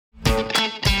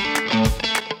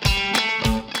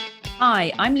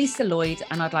Hi, I'm Lisa Lloyd,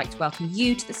 and I'd like to welcome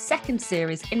you to the second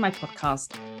series in my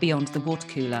podcast, Beyond the Water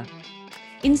Cooler.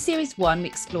 In Series 1, we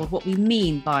explored what we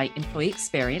mean by employee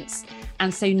experience,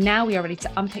 and so now we are ready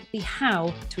to unpick the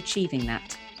how to achieving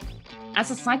that. As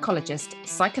a psychologist,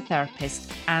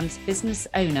 psychotherapist, and business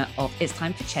owner of It's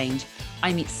Time for Change,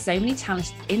 I meet so many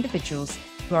talented individuals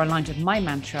who are aligned with my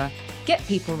mantra, get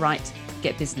people right,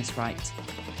 get business right.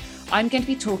 I'm going to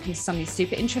be talking to some of these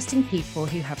super interesting people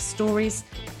who have stories,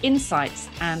 insights,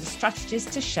 and strategies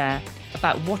to share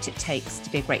about what it takes to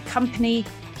be a great company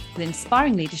with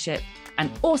inspiring leadership,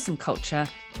 an awesome culture,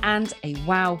 and a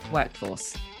wow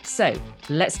workforce. So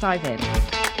let's dive in.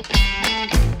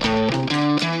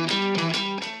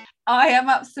 I am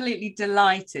absolutely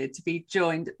delighted to be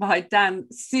joined by Dan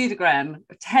Sodergren,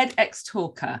 TEDx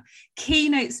talker,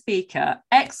 keynote speaker,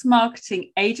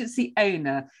 ex-marketing agency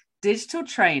owner, digital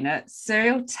trainer,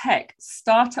 serial tech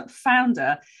startup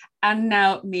founder, and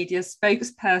now media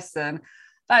spokesperson.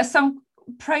 That's some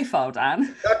profile,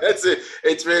 Dan.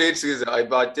 It's really interesting.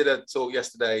 I did a talk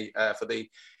yesterday for the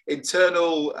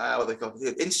internal,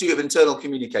 the Institute of Internal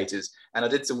Communicators, and I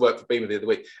did some work for Beamer the other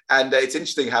week. And it's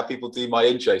interesting how people do my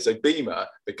intro. So Beamer,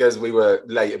 because we were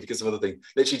late and because of other things,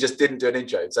 literally just didn't do an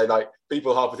intro. So like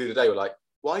people halfway through the day were like,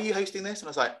 "Why are you hosting this?" And I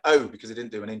was like, "Oh, because I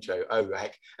didn't do an intro." Oh,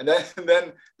 heck. And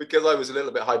then because I was a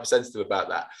little bit hypersensitive about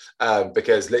that,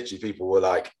 because literally people were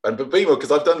like, and Beamer,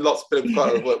 because I've done quite a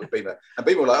lot of work with Beamer, and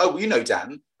people were like, "Oh, well, you know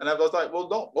Dan." And I was like, "Well,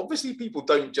 not obviously people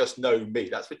don't just know me.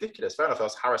 That's ridiculous. Fair enough, I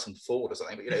was Harrison Ford or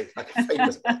something, but you know, like a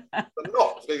famous one, but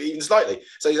not even slightly."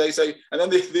 So, and then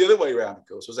the other way around, of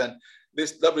course, was then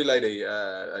this lovely lady,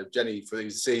 Jenny,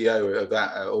 who's the CEO of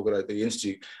that the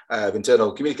Institute of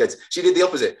Internal Communicators, she did the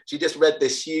opposite. She just read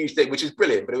this huge thing, which is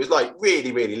brilliant, but it was like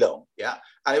really, really long, yeah.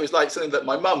 And it was like something that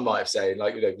my mum might have said,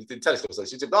 like, you know, in telescope. So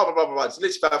she said, blah, blah, blah, blah, blah. It's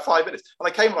literally about 5 minutes. And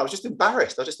I came on, I was just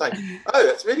embarrassed. I was just like, "Oh,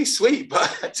 that's really sweet,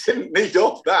 but I didn't need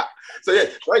all that." So yeah,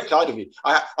 very kind of you.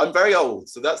 I'm very old,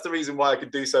 so that's the reason why I can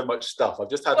do so much stuff. I've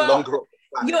just had longer.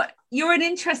 You're an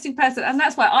interesting person, and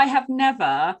that's why I have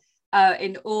never,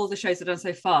 in all the shows I've done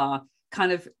so far,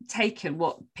 kind of taken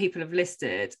what people have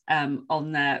listed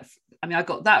on their. I mean, I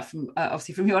got that from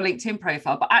obviously from your LinkedIn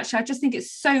profile, but actually I just think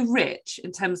it's so rich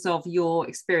in terms of your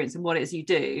experience and what it is you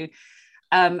do,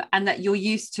 and that you're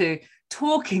used to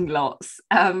talking lots,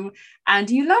 and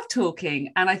you love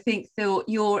talking. And I think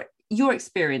your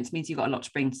experience means you've got a lot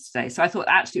to bring to today. So I thought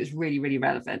actually it was really, really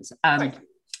relevant.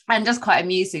 And just quite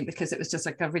amusing because it was just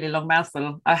like a really long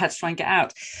mouthful I had to try and get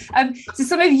out. So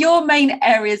some of your main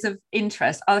areas of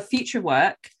interest are future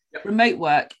work, remote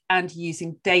work, and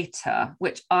using data,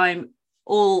 which I'm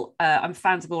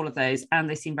fans of all of those, and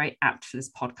they seem very apt for this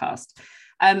podcast.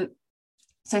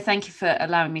 So thank you for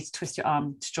allowing me to twist your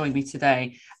arm to join me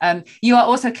today. You are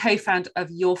also co-founder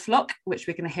of Your Flock, which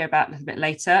we're going to hear about a little bit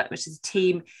later, which is a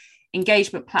team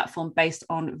engagement platform based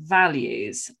on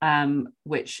values,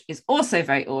 which is also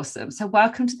very awesome. So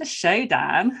welcome to the show,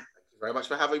 Dan. Thank you very much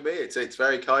for having me. It's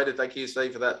very kind, and thank you,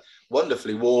 Steve, for that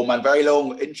wonderfully warm and very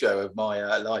long intro of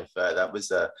my life. That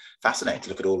was fascinating to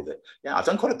look at all of it. Yeah, I've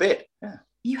done quite a bit. Yeah,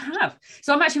 you have.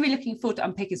 So I'm actually really looking forward to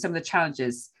unpicking some of the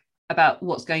challenges about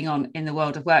what's going on in the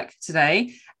world of work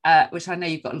today, which I know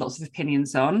you've got lots of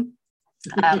opinions on.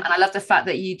 And I love the fact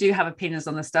that you do have opinions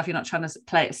on this stuff. You're not trying to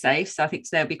play it safe. So I think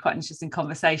today will be quite an interesting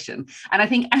conversation. And I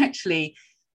think actually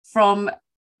from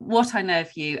what I know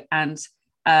of you and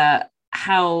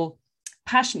how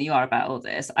passionate you are about all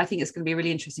this, I think it's going to be a really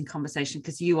interesting conversation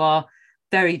because you are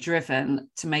very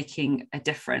driven to making a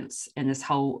difference in this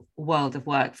whole world of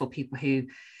work for people who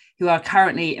are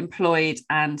currently employed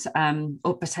and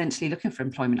or potentially looking for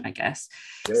employment, I guess.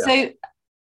 Yeah. So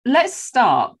let's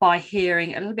start by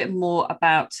hearing a little bit more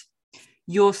about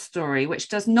your story, which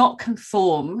does not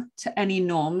conform to any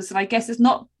norms. And I guess it's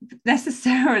not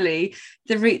necessarily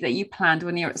the route that you planned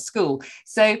when you were at school.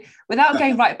 So without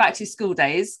going right back to school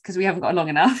days, because we haven't got long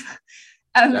enough,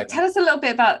 tell us a little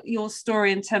bit about your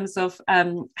story in terms of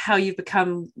how you've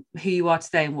become who you are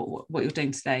today and what you're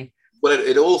doing today. Well,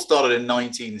 it all started in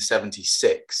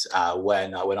 1976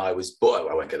 when I was born.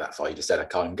 I won't go that far. You just said I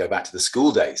can't go back to the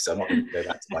school days, so I'm not going to go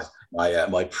back to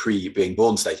my pre-being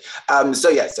born stage.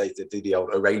 So to do the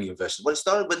old Iranian version. Well, it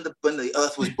started when the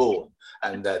Earth was born,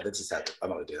 and that's just how I'm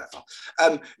not going to do that far.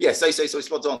 So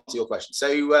to answer your question. So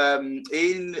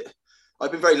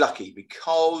I've been very lucky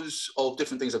because of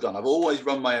different things I've done. I've always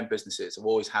run my own businesses. I've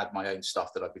always had my own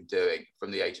stuff that I've been doing from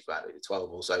the age of about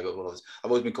 12 or so. I've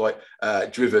always been quite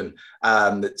driven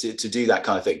to do that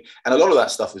kind of thing. And a lot of that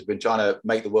stuff has been trying to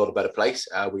make the world a better place.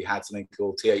 We had something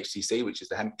called THCC, which is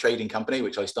the hemp trading company,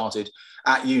 which I started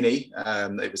at uni.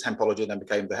 It was Hempology and then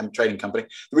became the hemp trading company.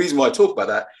 The reason why I talk about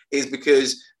that is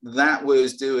because that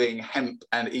was doing hemp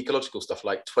and ecological stuff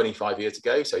like 25 years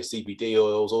ago. So CBD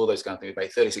oils, all those kind of things. We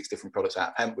made 36 different products out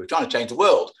of hemp. We were trying to change the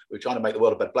world. We were trying to make the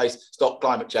world a better place, stop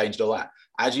climate change and all that.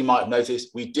 As you might have noticed,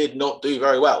 we did not do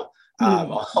very well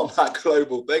on that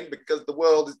global thing because the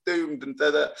world is doomed and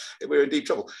we're in deep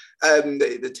trouble.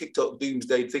 The TikTok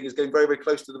doomsday thing is getting very, very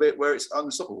close to the bit where it's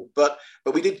unstoppable. But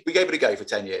we gave it a go for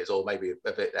 10 years or maybe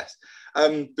a bit less.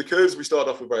 Because we started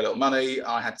off with very little money,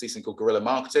 I had to do something called guerrilla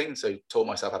marketing. So taught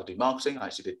myself how to do marketing. I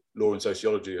actually did law and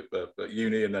sociology at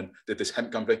uni and then did this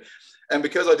hemp company. And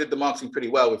because I did the marketing pretty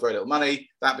well with very little money,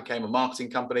 that became a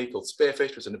marketing company called Spearfish,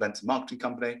 which was an events and marketing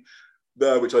company.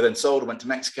 Which I then sold and went to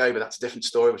Mexico, but that's a different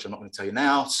story, which I'm not going to tell you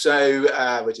now.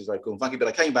 So, which is very cool and funky, but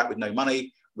I came back with no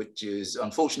money, which is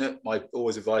unfortunate. My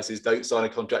always advice is don't sign a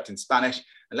contract in Spanish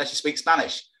unless you speak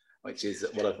Spanish, which is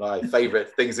one of my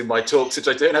favorite things in my talks, which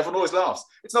I do, and everyone always laughs.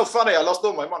 It's not funny. I lost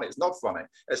all my money. It's not funny.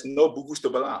 It's no gusto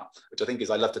bailar, which I think is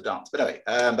I love to dance. But anyway,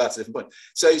 that's a different point.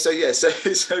 So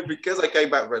because I came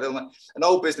back with an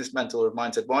old business mentor of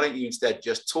mine said, why don't you instead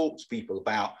just talk to people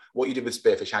about what you did with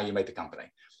Spearfish, how you made the company?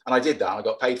 And I did that. I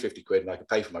got paid 50 quid and I could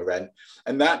pay for my rent.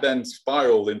 And that then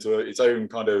spiraled into its own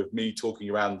kind of me talking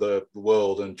around the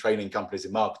world and training companies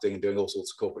in marketing and doing all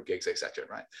sorts of corporate gigs, etc.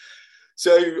 Right.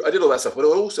 So I did all that stuff, but I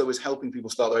also was helping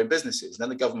people start their own businesses. And then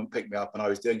the government picked me up and I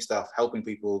was doing stuff, helping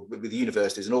people with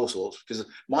universities and all sorts, because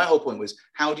my whole point was,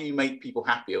 how do you make people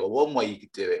happier? Well, one way you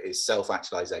could do it is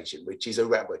self-actualization, which is a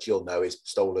rep, which you'll know is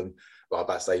stolen. Well, I'm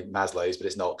about to say Maslow's, but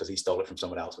it's not because he stole it from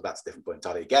someone else, but that's a different point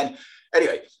entirely again.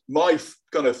 Anyway, my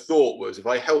kind of thought was if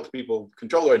I helped people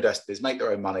control their own destinies, make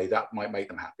their own money, that might make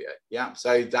them happier. Yeah,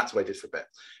 so that's what I did for a bit.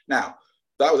 Now,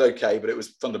 that was okay, but it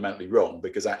was fundamentally wrong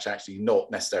because that's actually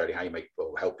not necessarily how you make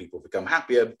or help people become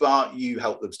happier, but you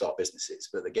help them start businesses.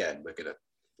 But again,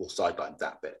 we'll sideline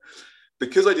that bit.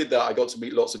 Because I did that, I got to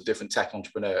meet lots of different tech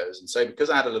entrepreneurs. And so because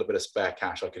I had a little bit of spare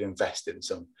cash, I could invest in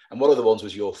some. And one of the ones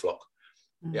was Your Flock.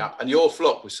 Yeah, and Your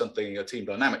Flock was something, a team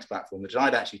dynamics platform that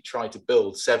I'd actually tried to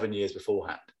build 7 years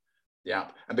beforehand. Yeah,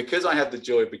 and because I had the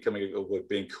joy of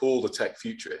being called a tech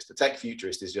futurist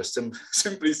is just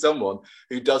simply someone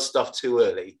who does stuff too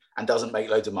early and doesn't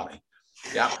make loads of money.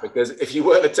 Yeah, because if you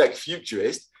weren't a tech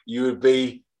futurist, you would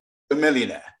be a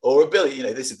millionaire or a billion. You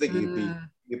know, this is the thing.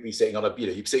 You'd be sitting on a,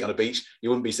 you'd be sitting on a beach. You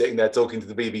wouldn't be sitting there talking to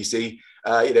the BBC,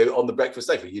 on the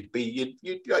breakfast table.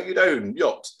 You'd own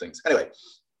yachts, things. Anyway.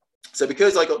 So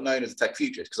because I got known as a tech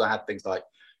futurist, because I had things like,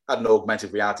 I had an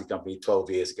augmented reality company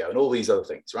 12 years ago and all these other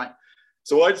things, right?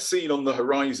 So I'd seen on the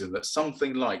horizon that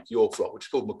something like Your Flock, which was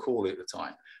called Macaulay at the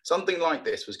time, something like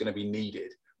this was going to be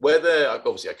needed. Whether,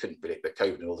 obviously I couldn't predict that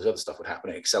COVID and all this other stuff would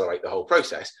happen and accelerate the whole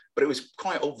process, but it was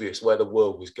quite obvious where the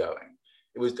world was going.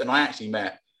 And I actually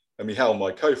met Michal,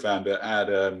 my co-founder, at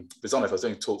Bizonic. I was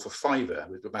doing a talk for Fiverr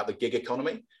about the gig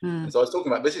economy. And so I was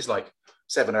talking about, this is like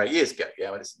 7 or 8 years ago,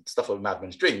 yeah, it's stuff like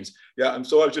Madman's Dreams, yeah, and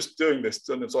so I was just doing this,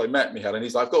 and so I met Michal, and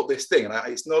he's like, I've got this thing, and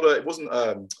it wasn't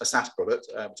a SaaS product,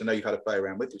 which I know you've had to play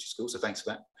around with, which is cool, so thanks for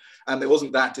that, and it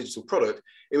wasn't that digital product,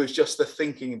 it was just the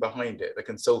thinking behind it, the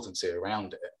consultancy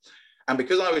around it, and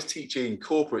because I was teaching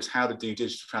corporates how to do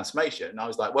digital transformation, I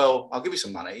was like, well, I'll give you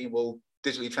some money, we'll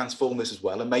digitally transform this as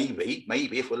well, and maybe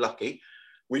if we're lucky,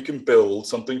 we can build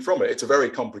something from it. It's a very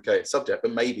complicated subject,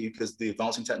 but maybe because the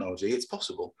advancing technology, it's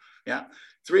possible. Yeah.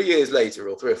 3 years later,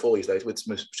 or 3 or 4 years later, with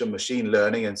some machine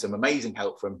learning and some amazing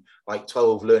help from like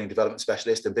 12 learning development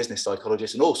specialists and business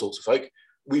psychologists and all sorts of folk,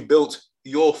 we built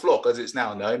Your Flock, as it's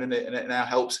now known, and it now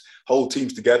helps hold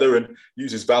teams together and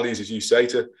uses values, as you say,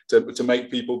 to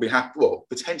make people be happy, well,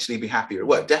 potentially be happier at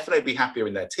work, definitely be happier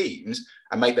in their teams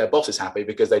and make their bosses happy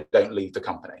because they don't leave the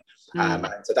company. And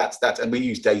so that's, and we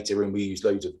use data and we use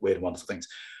loads of weird and wonderful things.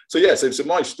 So yeah, so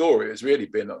my story has really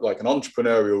been like an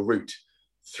entrepreneurial route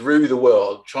through the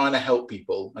world, trying to help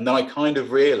people. And then I kind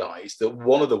of realized that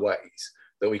one of the ways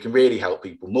that we can really help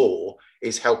people more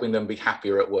is helping them be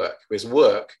happier at work, because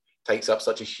work takes up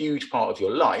such a huge part of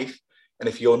your life. And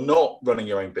if you're not running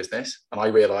your own business, and I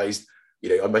realized,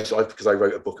 because I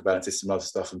wrote a book about it, did some other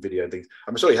stuff and video and things,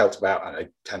 I'm sure it helped about,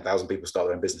 10,000 people start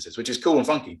their own businesses, which is cool and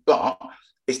funky, but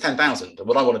it's 10,000. And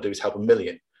what I want to do is help 1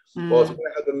 million. Well, if you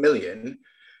want to help 1 million,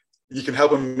 you can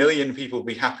help 1 million people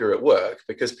be happier at work,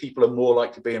 because people are more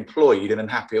likely to be employed and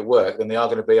unhappy at work than they are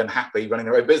going to be unhappy running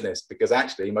their own business. Because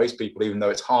actually, most people, even though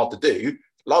it's hard to do,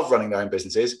 love running their own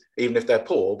businesses, even if they're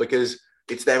poor, because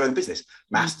it's their own business.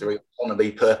 Mastery,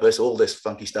 autonomy, purpose, all this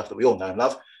funky stuff that we all know and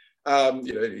love.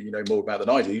 You know more about than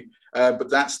I do. But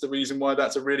that's the reason why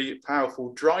that's a really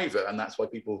powerful driver. And that's why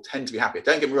people tend to be happy.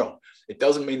 Don't get me wrong. It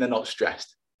doesn't mean they're not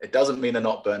stressed. It doesn't mean they're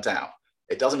not burnt out.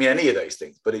 It doesn't mean any of those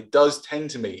things, but it does tend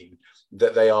to mean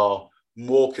that they are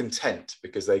more content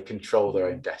because they control their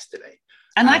own destiny.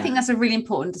 And I think that's a really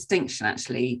important distinction,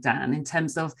 actually, Dan, in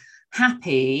terms of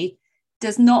happy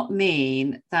does not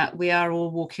mean that we are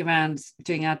all walking around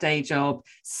doing our day job,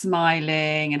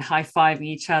 smiling and high-fiving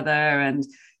each other and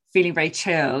feeling very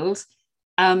chilled.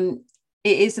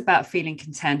 It is about feeling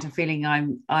content and feeling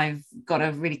I've got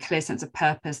a really clear sense of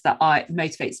purpose that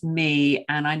motivates me,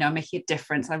 and I know I'm making a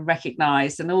difference, I'm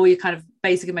recognized, and all your kind of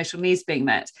basic emotional needs being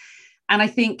met. And I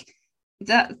think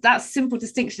that simple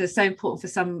distinction is so important for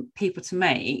some people to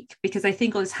make, because they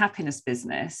think all this happiness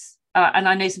business, and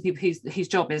I know some people whose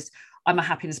job is, I'm a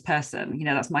happiness person, you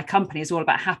know, that's my company, is all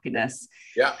about happiness.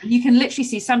 Yeah. And you can literally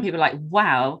see some people like,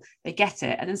 wow, they get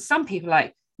it. And then some people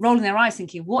like rolling their eyes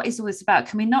thinking, what is all this about?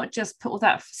 Can we not just put all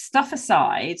that stuff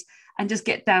aside and just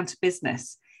get down to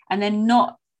business? And then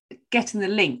not getting the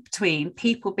link between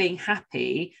people being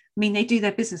happy mean they do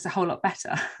their business a whole lot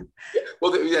better. Yeah.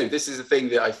 Well, you know, this is the thing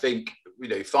that I think, you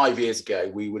know, 5 years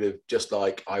ago, we would have, just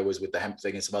like I was with the hemp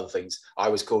thing and some other things, I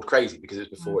was called crazy because it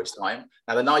was before its time.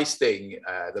 Now, the nice thing,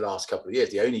 the last couple of years,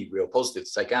 the only real positive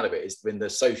to take out of it is when the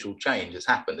social change has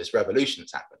happened, this revolution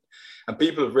has happened. And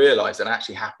people have realized that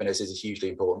actually happiness is a hugely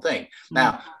important thing.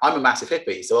 Now, I'm a massive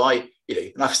hippie, so and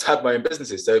I've had my own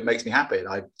businesses, so it makes me happy. And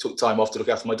I took time off to look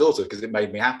after my daughter because it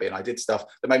made me happy. And I did stuff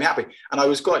that made me happy. And I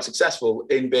was quite successful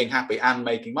in being happy and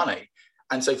making money.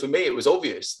 And so for me, it was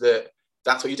obvious that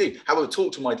that's what you do. However,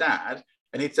 talk to my dad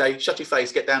and he'd say, shut your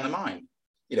face, get down the mine.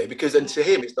 You know, because then to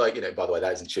him, it's like, you know, by the way,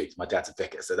 that isn't true. My dad's a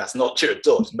vicar, so that's not true at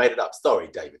all. Just made it up. Sorry,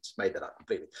 David, just made that up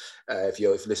completely. If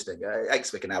you're listening,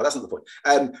 ex-vicar now, that's not the point.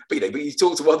 But you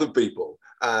talk to other people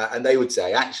and they would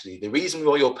say, actually, the reason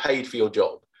why you're paid for your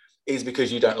job is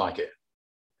because you don't like it.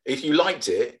 If you liked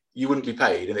it, you wouldn't be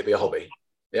paid and it'd be a hobby.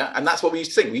 Yeah, and that's what we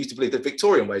used to think. We used to believe the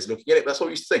Victorian ways of looking at it. That's what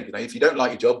we used to think. You know, if you don't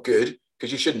like your job, good,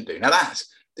 because you shouldn't do. Now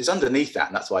there's underneath that,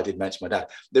 and that's why I did mention my dad,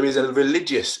 there is a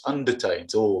religious undertone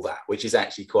to all that, which is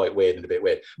actually quite weird and a bit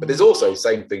weird. But there's also the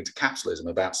same thing to capitalism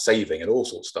about saving and all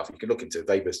sorts of stuff. You can look into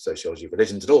Weber's sociology of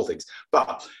religions and all things.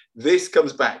 But this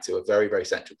comes back to a very, very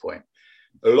central point.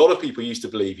 A lot of people used to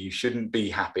believe you shouldn't be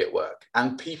happy at work,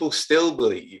 and people still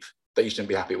believe that you shouldn't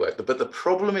be happy at work. But the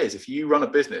problem is, if you run a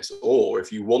business, or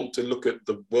if you want to look at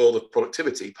the world of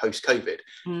productivity post-COVID,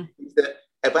 is that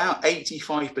about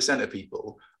 85% of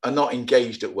people are not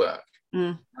engaged at work.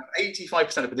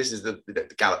 85% of this is the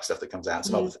Gallup stuff that comes out,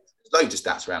 some other things. There's loads of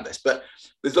stats around this, but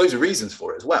there's loads of reasons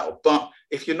for it as well. But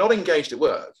if you're not engaged at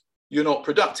work, you're not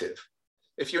productive.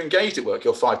 If you're engaged at work,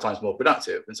 you're 5 times more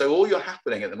productive. And so what's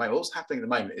happening at the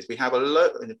moment is we have a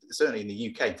lot, certainly in the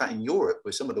UK, in fact, in Europe,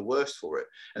 we're some of the worst for it.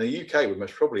 And the UK, we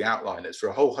must probably outline this for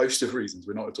a whole host of reasons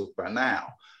we're not going to talk about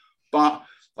now. But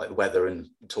like the weather and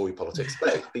Tory politics,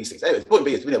 these things. Anyway, the point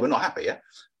being is, we're not happy, yeah?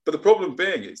 But the problem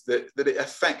being is that it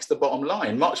affects the bottom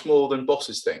line much more than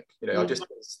bosses think. You know, I just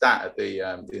did a stat at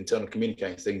the internal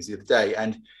communicating things the other day,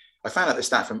 and I found out the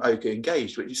stat from Oka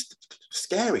Engaged, which is a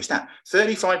scary stat.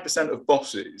 35% of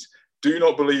bosses do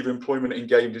not believe employment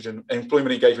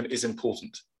engagement is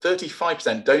important.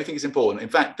 35% don't think it's important. In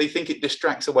fact, they think it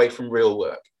distracts away from real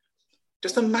work.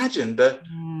 Just imagine the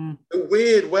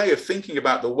weird way of thinking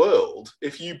about the world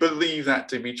if you believe that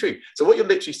to be true. So what you're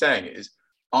literally saying is,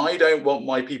 I don't want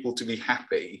my people to be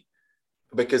happy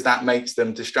because that makes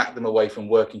them distract them away from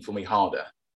working for me harder.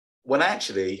 When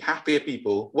actually, happier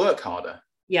people work harder.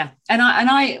 Yeah, and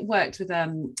I worked with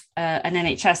an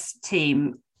NHS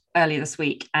team earlier this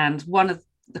week, and one of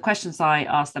the questions I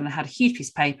asked them, I had a huge piece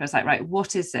of paper. I was like, right,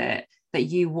 what is it that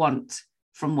you want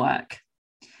from work?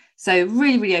 So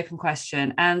really, really open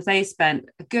question. And they spent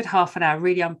a good half an hour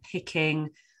really unpicking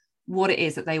what it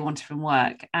is that they wanted from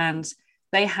work. And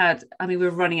they had, we were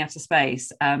running out of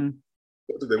space.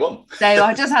 What did they want?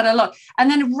 I just had a lot. And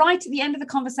then right at the end of the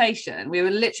conversation, we were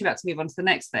literally about to move on to the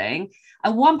next thing.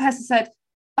 And one person said,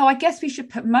 oh, I guess we should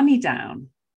put money down.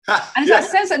 And it's that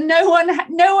sense that no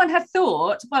one had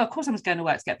thought, well, of course I was going to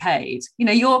work to get paid. You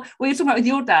know, what you're talking about with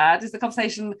your dad is the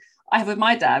conversation I have with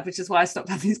my dad, which is why I stopped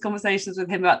having these conversations with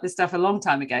him about this stuff a long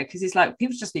time ago, because he's like,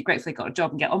 people should just be grateful they got a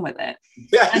job and get on with it.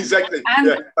 Yeah, exactly.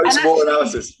 Post-war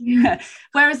analysis. Yeah.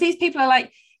 Whereas these people are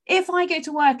like, if I go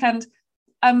to work and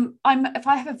if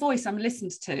I have a voice, I'm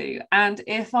listened to, and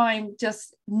if I'm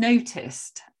just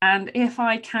noticed, and if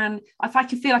I can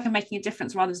feel like I'm making a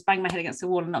difference rather than just banging my head against the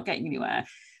wall and not getting anywhere,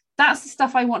 that's the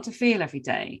stuff I want to feel every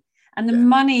day. And the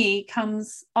money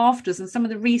comes after us. And some of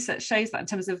the research shows that in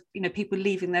terms of, people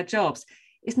leaving their jobs,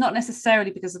 it's not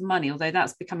necessarily because of money, although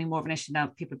that's becoming more of an issue now.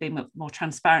 People are being more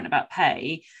transparent about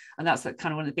pay. And that's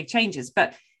kind of one of the big changes.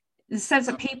 But the sense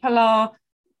that people are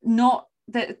not,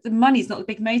 the money's not the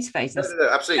big motivator. No,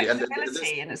 absolutely. It's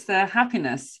flexibility and it's the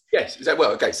happiness. Yes.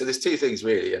 Well, okay. So there's two things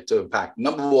really to unpack.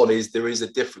 Number one is there is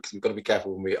a difference. We've got to be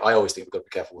careful I always think we've got to be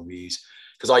careful when we use,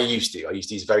 because I used to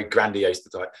use very grandiose,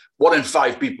 like 1 in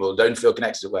 5 people don't feel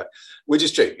connected at work, which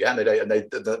is true. Yeah.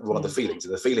 And one of the feelings,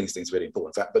 and the feelings thing is really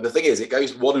important. In fact, but the thing is, it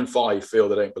goes 1 in 5 feel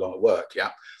they don't belong at work. Yeah.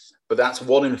 But that's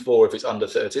 1 in 4 if it's under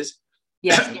 30s.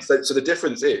 Yeah. So the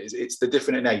difference is it's the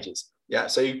different in ages. Yeah.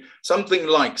 So something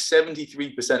like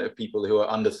 73% of people who are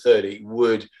under 30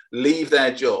 would leave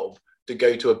their job to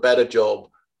go to a better job,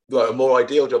 a more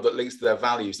ideal job that links to their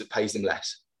values, that pays them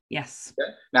less. Yes.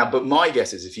 Okay? Now, but my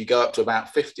guess is if you go up to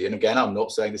about 50, and again, I'm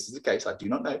not saying this is the case, I do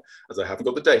not know, as I haven't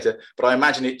got the data, but I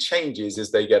imagine it changes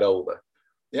as they get older.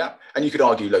 Yeah. And you could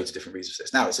argue loads of different reasons for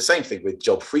this. Now, it's the same thing with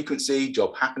job frequency,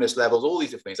 job happiness levels, all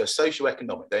these different things are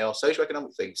socioeconomic. They are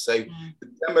socioeconomic things. So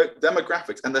the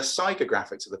demographics and the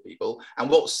psychographics of the people and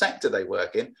what sector they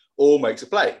work in all makes a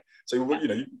play. So, you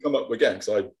can come up again, because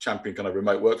I champion kind of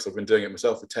remote work. So I've been doing it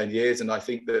myself for 10 years. And I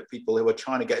think that people who are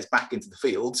trying to get us back into the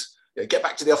fields, get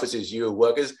back to the offices, you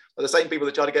workers, are the same people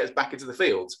that try to get us back into the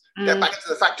fields. Get back into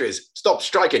the factories, stop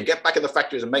striking, get back in the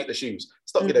factories and make the shoes.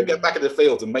 Stop, get back in the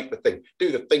fields and make the thing,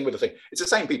 do the thing with the thing. It's the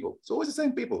same people. It's always the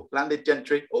same people. Landed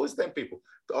gentry, always the same people.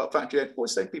 Factory,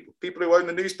 always the same people. People who own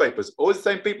the newspapers, always the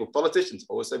same people. Politicians,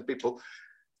 always the same people.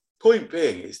 Point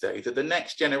being is, Dave, that the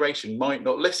next generation might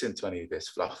not listen to any of this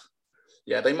fluff.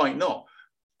 Yeah, they might not.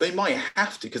 They might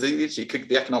have to, because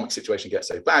the economic situation gets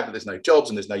so bad that there's no jobs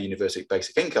and there's no universal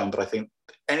basic income. But I think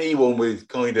anyone with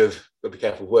kind of, be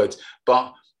careful with words,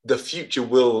 but the future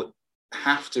will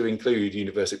have to include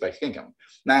universal basic income.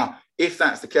 Now, if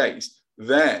that's the case,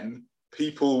 then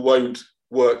people won't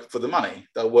work for the money.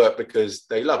 They'll work because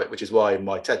they love it, which is why in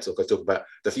my TED talk I talk about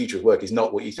the future of work is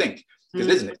not what you think. Because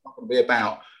it isn't. It's not going to be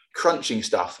about crunching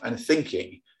stuff and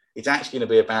thinking. It's actually going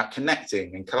to be about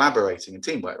connecting and collaborating and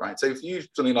teamwork, right? So if you use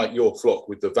something like your flock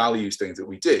with the values things that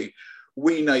we do,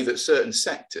 we know that certain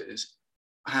sectors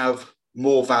have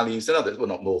more values than others. Well,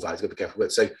 not more values, got to be careful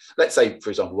with. So let's say,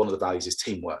 for example, one of the values is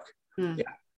teamwork.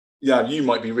 Yeah, you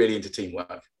might be really into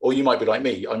teamwork, or you might be like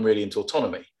me, I'm really into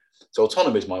autonomy. So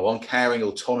autonomy is my one, caring,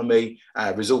 autonomy,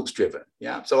 results driven.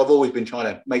 Yeah. So I've always been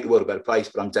trying to make the world a better place,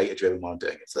 but I'm data driven while I'm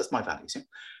doing it. So that's my values. Yeah?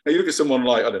 Now you look at someone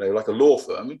like, I don't know, like a law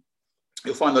firm,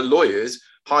 you'll find that lawyers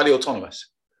highly autonomous.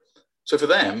 So for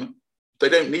them, they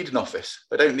don't need an office.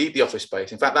 They don't need the office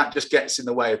space. In fact, that just gets in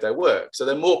the way of their work. So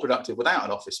they're more productive without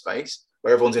an office space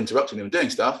where everyone's interrupting them and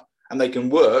doing stuff, and they can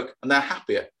work and they're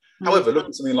happier. However, look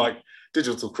at something like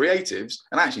digital creatives,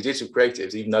 and actually digital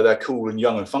creatives, even though they're cool and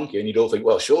young and funky, and you'd all think,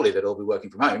 well, surely they'd all be working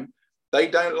from home. They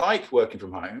don't like working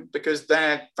from home because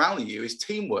their value is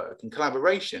teamwork and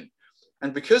collaboration.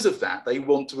 And because of that, they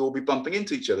want to all be bumping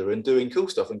into each other and doing cool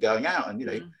stuff and going out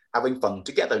and, having fun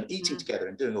together and eating together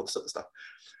and doing all this other stuff.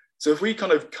 So if we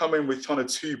kind of come in with kind of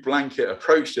too blanket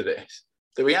approach to this,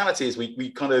 the reality is we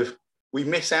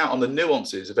miss out on the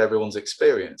nuances of everyone's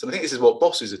experience. And I think this is what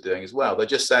bosses are doing as well. They're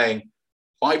just saying,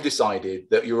 I've decided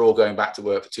that you're all going back to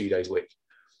work for 2 days a week.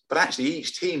 But actually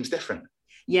each team's different.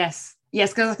 Yes,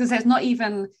 because I was going to say, it's not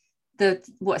even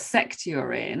what sector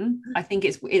you're in. I think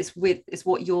it's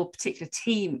what your particular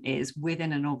team is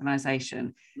within an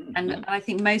organization. And I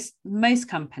think most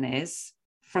companies,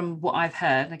 from what I've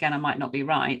heard, and again I might not be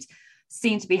right,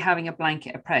 seem to be having a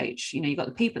blanket approach. You've got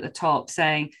the people at the top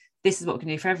saying this is what we can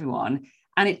do for everyone,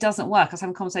 and it doesn't work. I was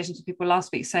having conversations with people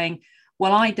last week saying,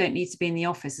 well, I don't need to be in the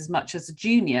office as much as a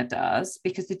junior does,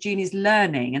 because the junior's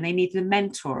learning and they need the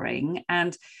mentoring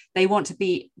and they want to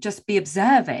be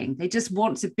observing. They just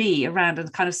want to be around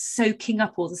and kind of soaking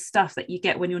up all the stuff that you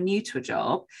get when you're new to a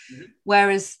job.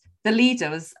 Whereas the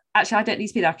leader was, actually, I don't need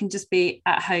to be there. I can just be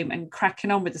at home and cracking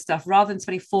on with the stuff rather than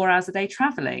spending 4 hours a day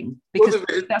traveling, because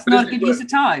that's not a good use of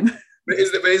time. But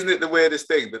isn't it the weirdest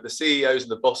thing that the CEOs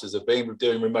and the bosses have been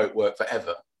doing remote work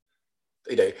forever?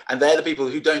 And they're the people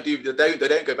who they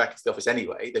don't go back into the office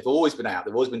anyway. They've always been out,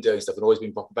 they've always been doing stuff and always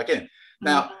been popping back in.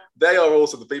 Now, they are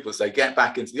also the people that say, get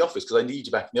back into the office because I need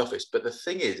you back in the office. But the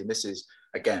thing is, and this is,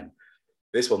 again,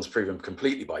 this one's proven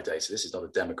completely by data. This is not a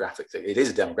demographic thing. It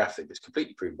is a demographic thing, but it's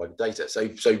completely proven by the data.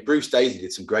 So Bruce Daisy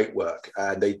did some great work,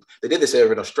 and they did this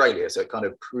here in Australia. So it kind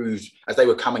of proved, as they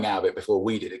were coming out of it before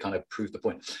we did, it kind of proved the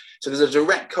point. So there's a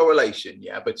direct correlation,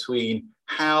 between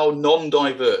how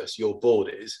non-diverse your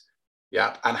board is,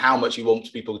 and how much you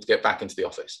want people to get back into the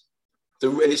office.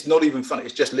 And it's not even funny.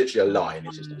 It's just literally a line.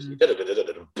 It's just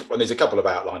and there's a couple of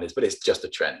outliners, but it's just a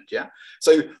trend. Yeah.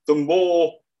 So the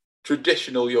more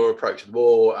traditional your approach, the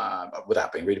more,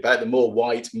 without being really bad, the more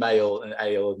white, male, and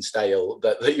ale and stale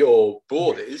that your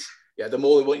board is, yeah, the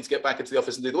more they want you to get back into the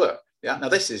office and do the work. Yeah. Now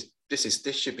this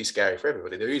should be scary for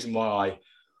everybody. The reason why I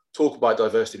talk about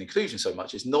diversity and inclusion so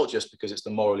much is not just because it's the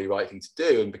morally right thing to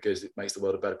do and because it makes the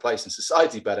world a better place and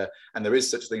society better. And there is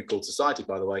such a thing called society,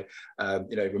 by the way.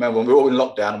 Remember when we were all in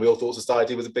lockdown and we all thought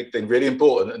society was a big thing, really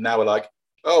important. And now we're like,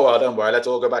 oh, well, don't worry, let's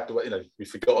all go back to what, we've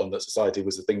forgotten that society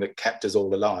was the thing that kept us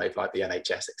all alive, like the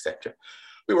NHS, etc.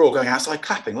 We were all going outside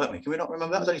clapping, weren't we? Can we not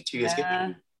remember? That was only 2 years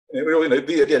ago. We all,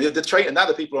 the train, and now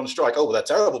the people on strike, oh, well, they're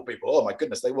terrible people. Oh my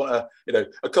goodness, they want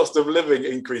a cost of living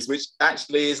increase, which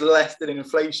actually is less than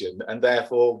inflation, and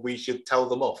therefore we should tell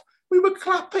them off. We were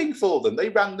clapping for them. They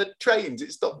ran the trains.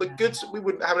 It stopped the goods. We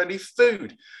wouldn't have any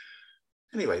food.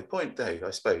 Anyway, the point though,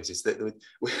 I suppose, is that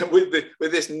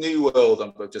with this new world,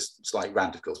 I'm just slight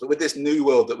rant, of course, but with this new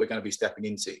world that we're going to be stepping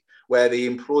into, where the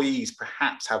employees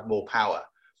perhaps have more power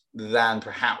than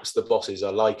perhaps the bosses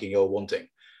are liking or wanting,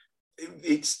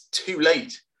 it's too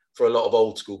late for a lot of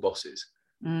old school bosses.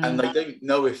 And they don't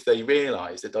know if they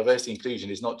realize that diversity and inclusion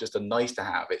is not just a nice to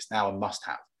have, it's now a must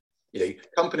have.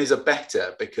 Companies are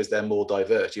better because they're more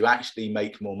diverse. You actually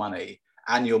make more money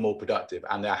and you're more productive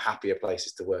and they're happier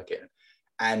places to work in.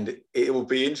 And it will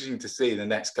be interesting to see in the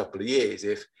next couple of years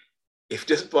if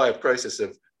just by a process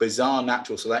of bizarre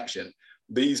natural selection,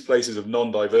 these places of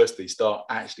non-diversity start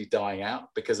actually dying out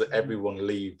because everyone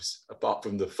leaves, apart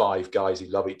from the 5 guys who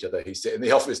love each other, who sit in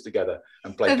the office together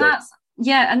and play. So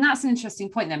that's an interesting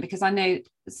point then, because I know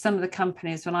some of the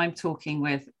companies, when I'm talking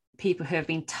with people who have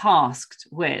been tasked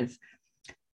with,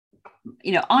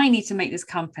 I need to make this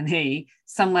company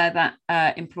somewhere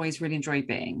that employees really enjoy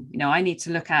being. I need to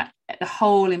look at the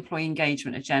whole employee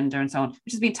engagement agenda and so on,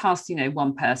 which has been tasked,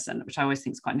 one person, which I always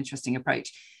think is quite an interesting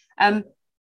approach.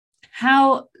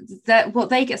 What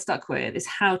they get stuck with is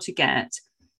how to get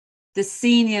the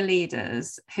senior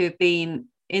leaders who've been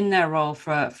in their role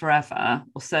for forever,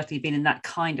 or certainly been in that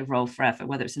kind of role forever,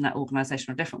 whether it's in that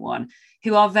organization or a different one,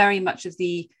 who are very much of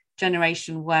the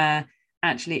generation where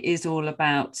actually it is all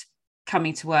about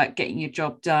coming to work, getting your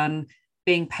job done,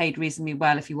 being paid reasonably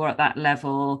well if you were at that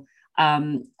level,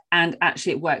 and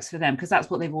actually it works for them because that's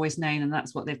what they've always known and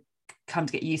that's what they've come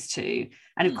to get used to.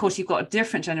 And of course, you've got a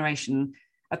different generation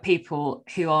of people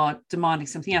who are demanding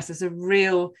something else. There's a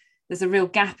real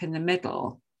gap in the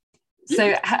middle.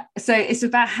 Yeah. So it's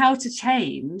about how to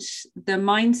change the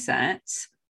mindset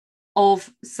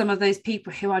of some of those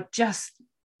people who are just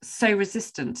so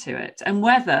resistant to it, and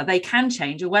whether they can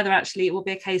change or whether actually it will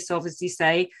be a case of, as you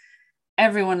say,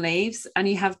 everyone leaves and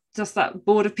you have just that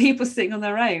board of people sitting on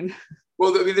their own.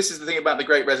 Well, I mean, this is the thing about the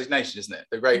Great Resignation, isn't it?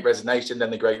 The Great Resignation,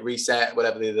 then the Great Reset,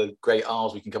 whatever the great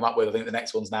R's we can come up with. I think the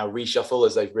next one's now reshuffle,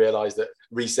 as they've realised that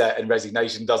reset and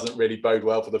resignation doesn't really bode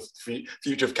well for the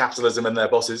future of capitalism and their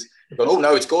bosses. They've gone, oh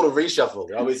no, it's called a reshuffle.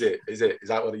 Oh, is it? Is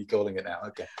that what you're calling it now?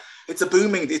 Okay, it's a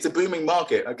booming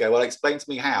market. Okay, well, explain to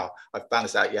me how. I found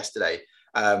this out yesterday.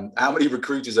 How many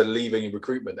recruiters are leaving in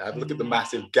recruitment? Have a look at the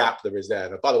massive gap there is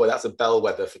there. But by the way, that's a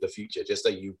bellwether for the future, just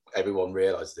so everyone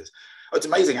realises this. Oh, it's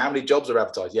amazing how many jobs are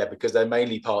advertised. Yeah, because they're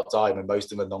mainly part-time and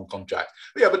most of them are non-contract.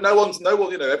 But yeah, but no one,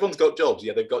 everyone's got jobs.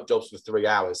 Yeah, they've got jobs for 3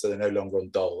 hours, so they're no longer on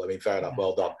dole. I mean, fair enough,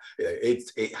 well done.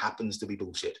 It happens to be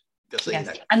bullshit. Just so yes.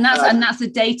 You know. And that's the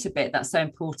data bit that's so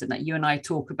important that you and I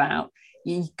talk about.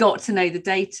 You've got to know the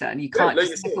data, and you can't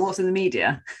just look at what's in the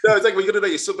media. No, it's like you've got to know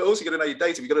your source, but also you've got to know your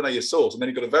data. You've got to know your source, and then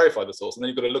you've got to verify the source, and then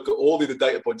you've got to look at all the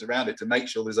data points around it to make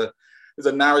sure there's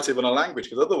a narrative and a language,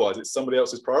 because otherwise it's somebody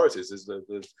else's priorities, as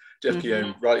Jeff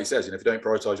Keogh rightly says. If you don't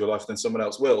prioritize your life, then someone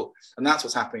else will, and that's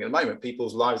what's happening at the moment.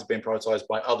 People's lives are being prioritized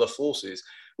by other forces,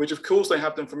 which of course they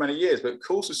have done for many years. But of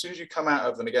course, as soon as you come out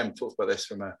of, and again, we talked about this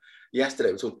from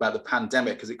yesterday, we talked about the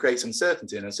pandemic, because it creates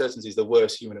uncertainty, and uncertainty is the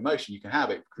worst human emotion you can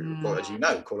have. It, as you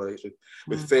know, correlates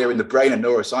with fear in the brain and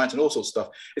neuroscience and all sorts of stuff.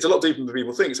 It's a lot deeper than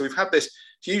people think. So we've had this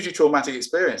hugely traumatic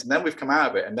experience, and then we've come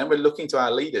out of it, and then we're looking to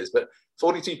our leaders. But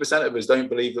 42% of us don't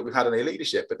believe that we've had any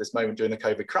leadership at this moment during the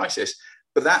COVID crisis.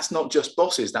 But that's not just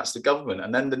bosses, that's the government,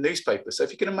 and then the newspapers. So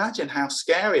if you can imagine how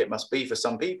scary it must be for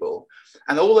some people,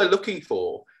 and all they're looking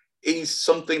for is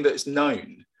something that's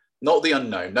known, not the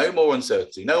unknown. No more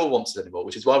uncertainty. No one wants it anymore,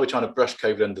 which is why we're trying to brush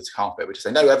COVID under the carpet. We're just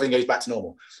saying, no, everything goes back to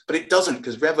normal. But it doesn't,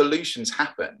 because revolutions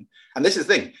happen. And this is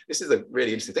the thing. This is a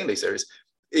really interesting thing, Lisa, is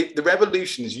the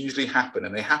revolutions usually happen,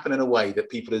 and they happen in a way that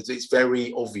it's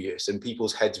very obvious, and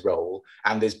people's heads roll,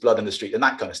 and there's blood in the street and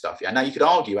that kind of stuff. Yeah. Now you could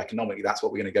argue economically that's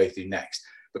what we're going to go through next,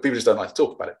 but people just don't like to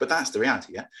talk about it. But that's the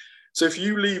reality. Yeah. So if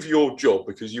you leave your job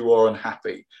because you are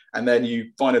unhappy, and then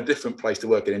you find a different place to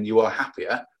work in and you are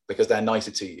happier because they're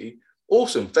nicer to you,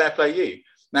 awesome, fair play you.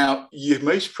 Now, you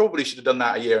most probably should have done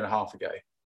that a year and a half ago.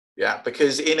 Yeah,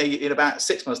 because in about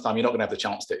 6 months' time, you're not going to have the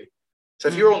chance to. So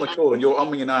if you're on the call and you're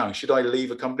umming and ahhing, should I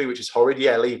leave a company which is horrid?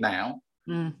 Yeah, leave now.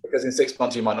 Because in 6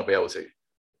 months, you might not be able to.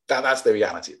 That's the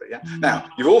reality of it. Yeah. Now,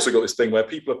 you've also got this thing where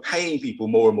people are paying people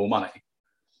more and more money.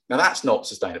 Now, that's not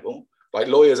sustainable. Like,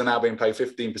 lawyers are now being paid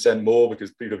 15% more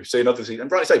because people have seen others.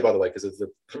 And rightly so, by the way,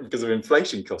 because of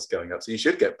inflation costs going up. So you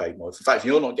should get paid more. In fact, if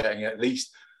you're not getting at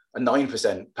least a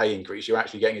 9% pay increase, you're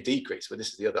actually getting a decrease. But this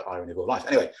is the other irony of all life.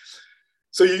 Anyway,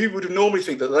 so you would normally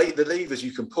think that the levers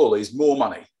you can pull is more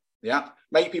money. Yeah.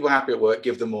 Make people happy at work,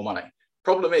 give them more money.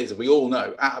 Problem is, we all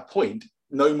know at a point,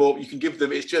 no more, you can give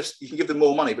them, you can give them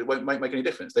more money, but it won't make any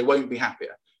difference. They won't be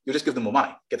happier. You'll just give them more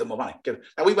money, get them more money.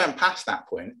 Now, we went past that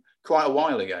point quite a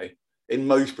while ago in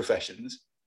most professions,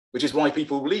 which is why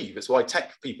people leave. It's why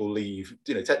tech people leave,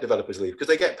 tech developers leave, because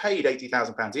they get paid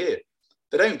 £80,000 a year.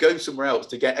 They don't go somewhere else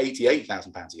to get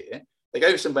 £88,000 a year. They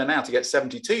go somewhere now to get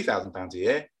 £72,000 a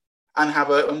year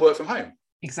and work from home.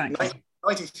 Exactly.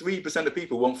 93% of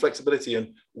people want flexibility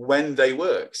in when they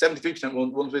work. 73%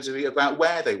 want flexibility about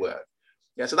where they work.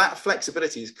 Yeah, so that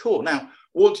flexibility is cool. Now,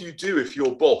 what do you do if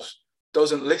your boss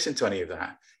doesn't listen to any of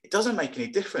that? It doesn't make any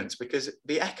difference, because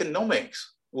the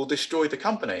economics will destroy the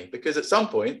company, because at some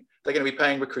point they're going to be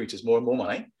paying recruiters more and more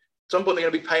money. At some point they're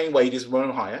going to be paying wages more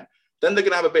and higher. Then they're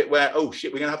going to have a bit where, oh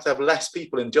shit, we're going to have less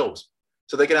people in jobs.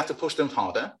 So they're going to have to push them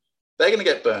harder. They're going to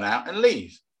get burnt out and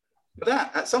leave. But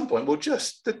that at some point will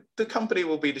the company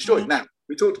will be destroyed. Now,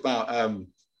 we talked about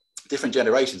different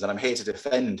generations, and I'm here to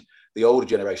defend the older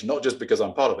generation, not just because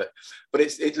I'm part of it, but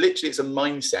it's literally, it's a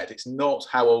mindset. It's not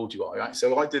how old you are, right?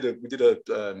 So we did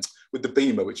a with the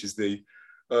Beamer, which is the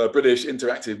British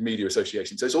Interactive Media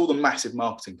Association. So it's all the massive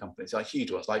marketing companies, like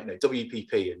huge ones, like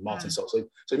WPP and Martin Sorrell.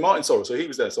 So Martin Sorrell, so he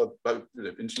was there. So I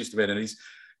introduced him in, and he's,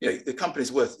 the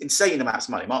company's worth insane amounts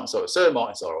of money. Sir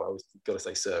Martin Sorrell, I always got to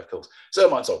say Sir, of course. Sir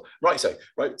Martin Sorrell,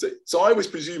 right? So I was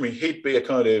presuming he'd be a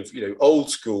kind of, old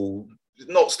school,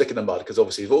 not stick in the mud, because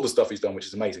obviously of all the stuff he's done, which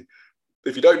is amazing.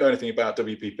 If you don't know anything about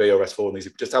WPP or S4 and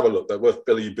these, just have a look. They're worth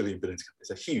billions companies.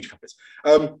 They're huge companies.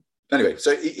 Anyway,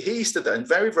 so he stood there and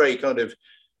very kind of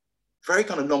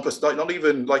nonplussed, like, not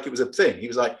even like it was a thing. He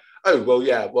was like, oh, well,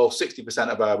 yeah, well, 60%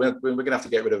 of we're going to have to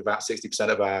get rid of about 60%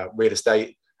 of our real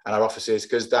estate and our offices,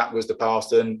 because that was the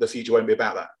past and the future won't be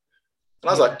about that. And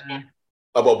I was like,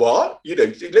 well, what?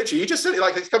 Literally, you just said it,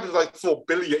 like, these companies like 4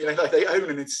 billion, like they own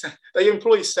and they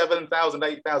employ 7,000,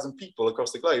 8,000 people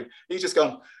across the globe. He's just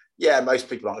gone, yeah, most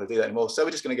people aren't going to do that anymore. So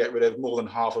we're just going to get rid of more than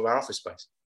half of our office space.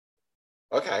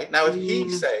 Okay, now if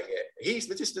he's saying it,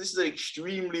 this is an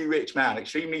extremely rich man,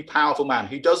 extremely powerful man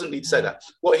who doesn't need to say that.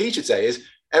 What he should say is,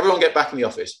 everyone get back in the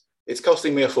office. It's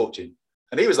costing me a fortune.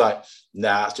 And he was like,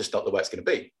 nah, it's just not the way it's going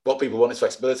to be. What people want is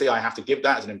flexibility. I have to give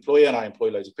that as an employer, and I employ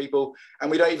loads of people.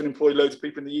 And we don't even employ loads of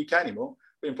people in the UK anymore.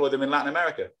 We employ them in Latin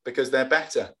America because they're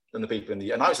better than the people in the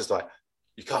UK. And I was just like,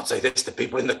 you can't say this to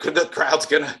people in the crowd's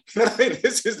gonna, I mean,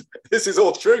 this is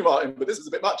all true, Martin, but this is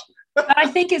a bit much. I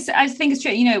think it's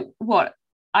true. You know what?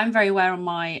 I'm very aware on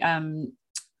my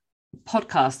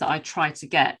podcast that I try to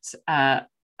get.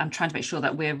 I'm trying to make sure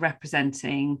that we're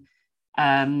representing,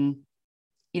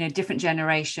 different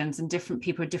generations and different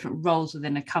people with different roles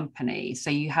within a company. So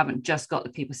you haven't just got the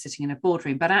people sitting in a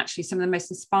boardroom, but actually some of the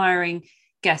most inspiring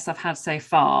guests I've had so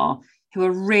far, who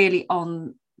are really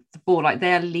on the board, like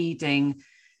they're leading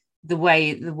the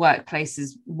way the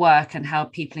workplaces work and how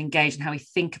people engage and how we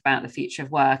think about the future of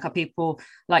work, are people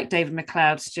like David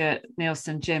McLeod, Stuart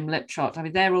Nielsen, Jim Liptrot. I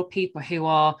mean, they're all people who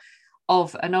are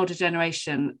of an older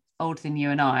generation, older than you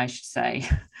and I should say.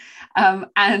 I'm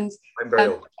very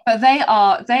old. But they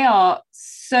are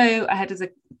so ahead of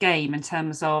the game in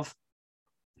terms of,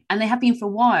 and they have been for a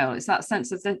while. It's that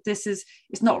sense of that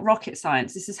it's not rocket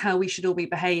science. This is how we should all be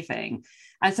behaving.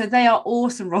 And so they are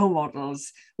awesome role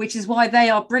models, which is why they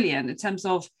are brilliant in terms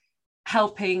of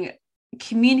helping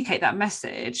communicate that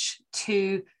message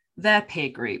to their peer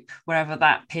group, wherever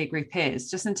that peer group is,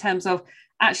 just in terms of,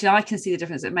 actually, I can see the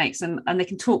difference it makes. And they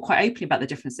can talk quite openly about the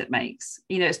difference it makes.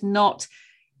 It's not,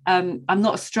 I'm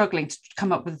not struggling to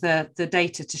come up with the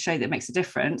data to show that it makes a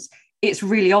difference. It's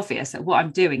really obvious that what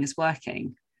I'm doing is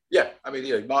working. Yeah, I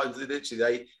mean, Martin,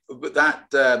 literally,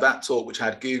 that talk, which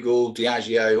had Google,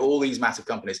 Diageo, all these massive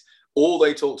companies, all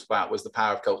they talked about was the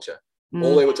power of culture.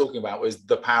 All they were talking about was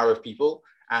the power of people.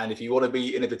 And if you want to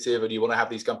be innovative and you want to have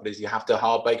these companies, you have to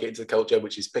hard bake it into the culture,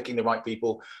 which is picking the right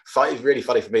people. It's really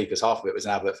funny for me because half of it was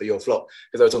an advert for your flop,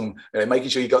 because they were talking, making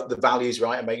sure you got the values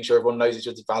right and making sure everyone knows each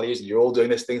other's values and you're all doing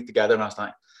this thing together. And I was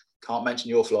like, Can't mention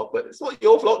your flock, but it's what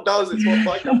your flock does. It's what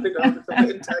my company does. It's what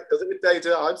in tech does it with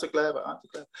data. I'm so clever. I'm so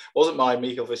clever. Wasn't mine.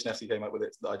 Mikhail Vishnevsky came up with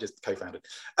it. I just co-founded.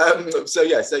 So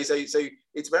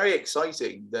it's very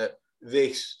exciting that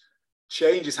this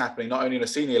change is happening not only on a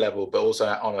senior level, but also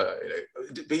on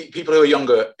people who are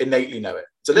younger innately know it.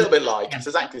 It's a little bit like, it's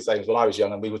exactly the same as when I was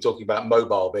young and we were talking about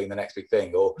mobile being the next big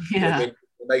thing, or being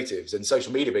natives and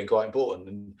social media being quite important.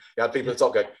 And you had people at the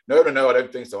top going, no, I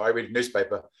don't think so. I read a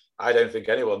newspaper. I don't think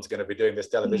anyone's going to be doing this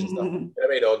television stuff. You know what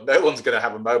I mean? Or no one's going to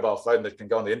have a mobile phone that can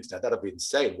go on the internet. That'd be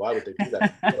insane. Why would they do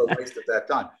that? What a waste of their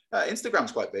time.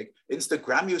 Instagram's quite big.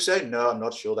 Instagram, you say? No, I'm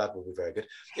not sure that will be very good.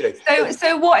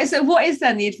 So what is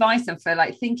then the advice then for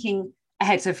like thinking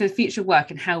ahead? So for the future work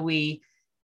and how we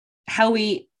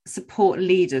support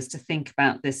leaders to think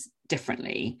about this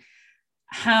differently.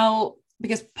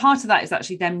 Because part of that is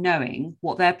actually them knowing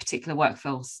what their particular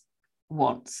workforce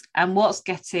wants and what's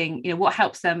getting, what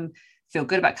helps them feel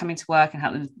good about coming to work and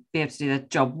help them be able to do their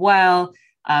job well,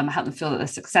 help them feel that they're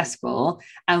successful,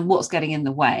 and what's getting in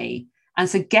the way. And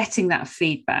so getting that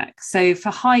feedback. So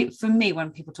for me,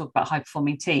 when people talk about high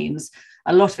performing teams,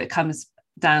 a lot of it comes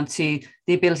down to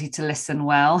the ability to listen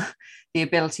well, the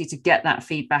ability to get that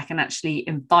feedback and actually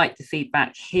invite the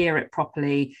feedback, hear it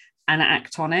properly and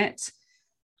act on it.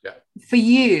 Yeah. For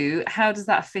you, how does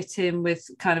that fit in with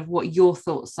kind of what your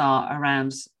thoughts are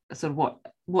around sort of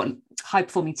what high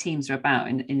performing teams are about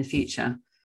in the future?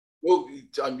 Well,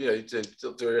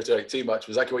 to reiterate too much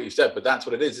was exactly what you said, but that's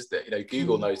what it is, isn't it?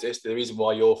 Google knows this. The reason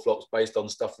why your flock's based on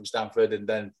stuff from Stanford and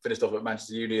then finished off at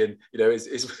Manchester Union,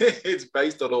 is it's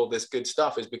based on all this good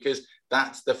stuff, is because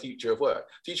that's the future of work.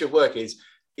 Future of work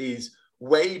is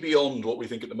way beyond what we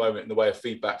think at the moment in the way of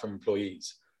feedback from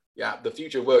employees. Yeah, the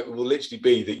future of work will literally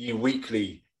be that you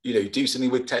weekly, do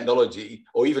something with technology,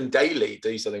 or even daily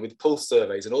do something with pulse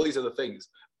surveys and all these other things,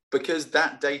 because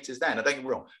that data is there. Now, don't get me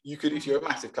wrong, you could, if you're a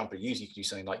massive company, usually you could do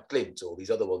something like Glint or these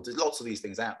other ones. There's lots of these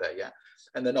things out there, yeah,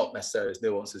 and they're not necessarily as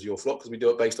nuanced as your flock because we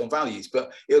do it based on values,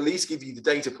 but it'll at least give you the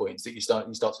data points that you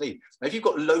start to need. Now, if you've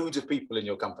got loads of people in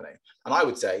your company, and I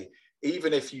would say,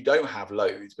 even if you don't have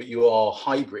loads, but you are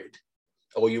hybrid,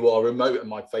 or you are remote, and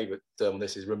my favorite term on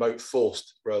this is remote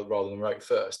forced rather than remote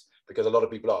first, because a lot of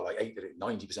people are, like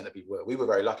 90% of people were. We were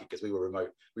very lucky because we were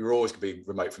remote. We were always going to be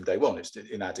remote from day one. It's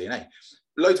in our DNA.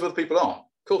 Loads of other people aren't.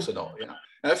 Of course they're not.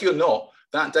 Now, if you're not,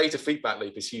 that data feedback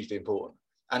loop is hugely important.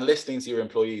 And listening to your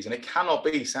employees, and it cannot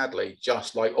be, sadly,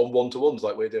 just like on one-to-ones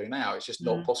like we're doing now. It's just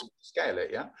not possible to scale it,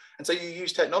 yeah? And so you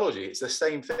use technology. It's the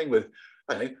same thing with,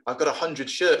 I've got 100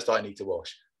 shirts that I need to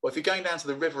wash. Well, if you're going down to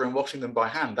the river and washing them by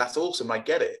hand, that's awesome. I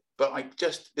get it. But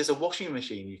there's a washing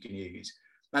machine you can use.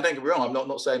 Now, don't get me wrong. I'm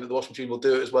not saying that the washing machine will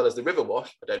do it as well as the river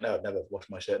wash. I don't know. I've never washed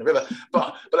my shirt in a river.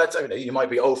 But that's you might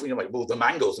be old. Well, the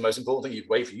mangle's the most important thing.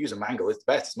 Way if you use a mangle, it's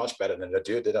the best. It's much better than a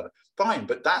deodorant. Fine,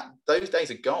 but those days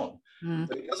are gone.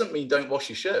 But it doesn't mean don't wash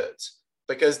your shirts,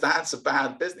 because that's a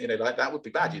bad business. That would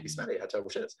be bad. You'd be smelly. Had terrible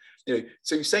shirts.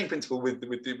 So same principle with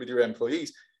your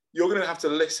employees. You're going to have to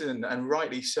listen, and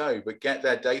rightly so, but get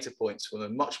their data points from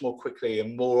them much more quickly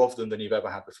and more often than you've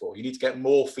ever had before. You need to get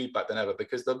more feedback than ever,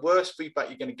 because the worst feedback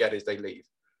you're going to get is they leave.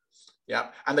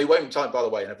 Yeah. And they won't type, by the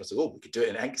way, and everyone says, oh, we could do it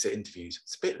in exit interviews.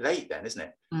 It's a bit late then, isn't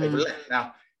it?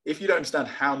 Now, if you don't understand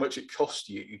how much it costs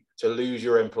you to lose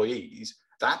your employees,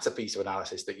 that's a piece of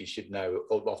analysis that you should know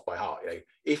off by heart.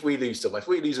 If we lose someone, if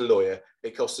we lose a lawyer,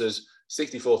 it costs us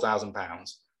 £64,000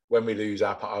 when we lose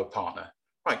our partner.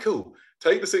 Right, cool.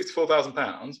 Take the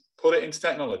 £64,000, put it into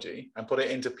technology, and put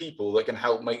it into people that can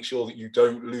help make sure that you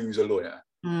don't lose a lawyer.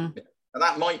 And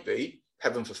that might be,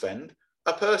 heaven forfend,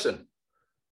 a person,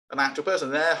 an actual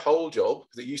person. Their whole job,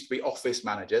 because it used to be office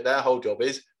manager, their whole job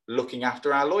is looking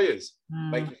after our lawyers,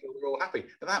 making sure they're all happy.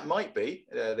 And that might be,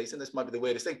 Lisa, and this might be the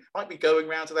weirdest thing, might be going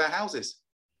around to their houses.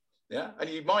 Yeah, and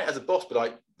you might, as a boss, be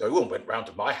like, no one went round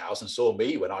to my house and saw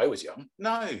me when I was young.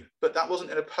 No, but that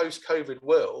wasn't in a post-COVID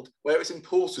world where it's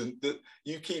important that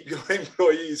you keep your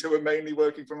employees who are mainly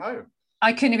working from home.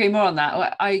 I couldn't agree more on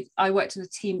that. I worked in a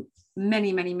team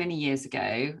many, many, many years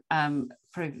ago,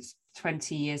 probably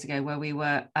 20 years ago, where we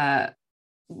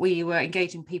were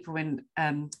engaging people in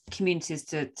communities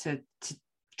to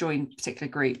join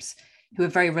particular groups who were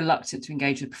very reluctant to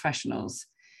engage with professionals.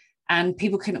 And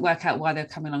people couldn't work out why they were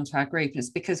coming along to our group. And it's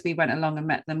because we went along and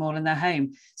met them all in their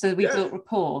home. So we built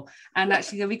rapport. And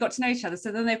actually then we got to know each other. So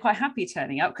then they're quite happy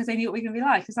turning up because they knew what we were going to be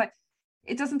like. It's like,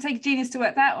 it doesn't take genius to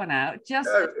work that one out. Just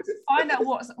find out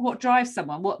what drives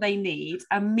someone, what they need,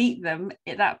 and meet them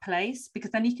at that place,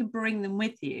 because then you can bring them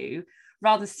with you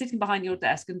rather than sitting behind your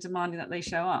desk and demanding that they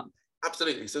show up.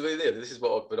 Absolutely. So yeah, this is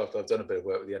what I've done a bit of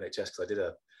work with the NHS because I did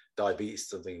a diabetes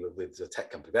something with a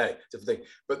tech company there, different thing.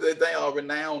 But they are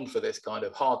renowned for this kind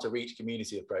of hard to reach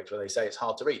community approach where they say it's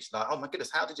hard to reach. Like, oh my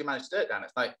goodness, how did you manage to do it, Dan?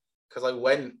 It's like, because I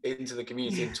went into the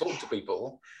community and talked to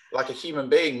people like a human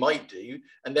being might do.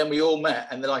 And then we all met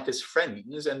and then like as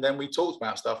friends, and then we talked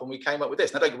about stuff and we came up with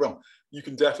this. Now, don't get wrong, you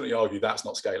can definitely argue that's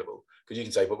not scalable because you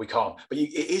can say, but we can't. But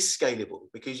it is scalable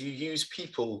because you use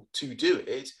people to do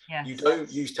it. Yes. You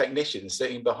don't use technicians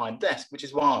sitting behind desk, which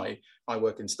is why I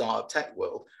work in startup tech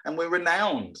world. And we're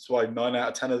renowned. That's why 9 out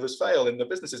of 10 of us fail in the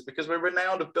businesses, because we're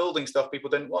renowned of building stuff people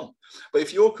didn't want. But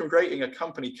if you're creating a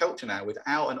company culture now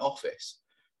without an office,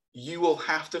 you will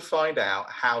have to find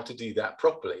out how to do that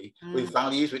properly with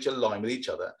values which align with each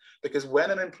other. Because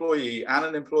when an employee and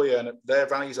an employer and their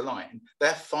values align,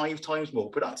 they're 5 times more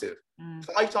productive.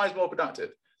 5 times more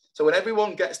productive. So when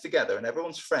everyone gets together and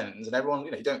everyone's friends and everyone,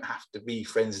 you don't have to be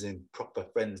friends in proper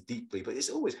friends deeply, but it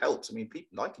always helps. I mean,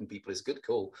 liking people is a good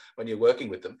call when you're working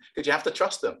with them because you have to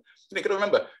trust them. You've got to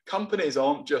remember, companies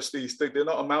aren't just these things. They're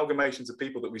not amalgamations of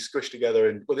people that we squish together.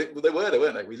 And well, they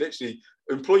weren't they? We literally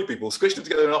employed people, squished them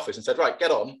together in an office and said, right, get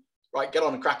on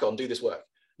and crack on, do this work.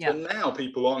 Yeah. But now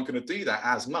people aren't going to do that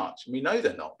as much. We know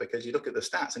they're not because you look at the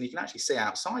stats and you can actually see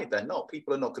outside they're not.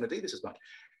 People are not going to do this as much.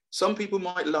 Some people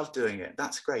might love doing it.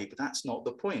 That's great, but that's not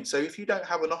the point. So if you don't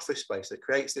have an office space that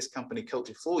creates this company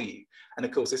culture for you, and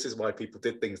of course, this is why people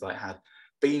did things like had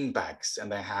bean bags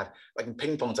and they had like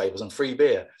ping pong tables and free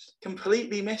beer,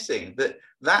 completely missing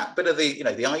that bit of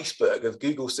the iceberg of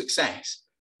Google's success.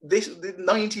 The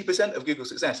 90% of Google's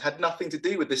success had nothing to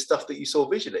do with this stuff that you saw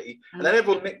visually. And then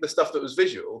everyone nicked the stuff that was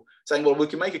visual, saying, well, we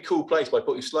can make a cool place by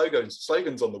putting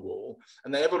slogans on the wall,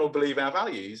 and then everyone will believe our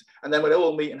values, and then we'll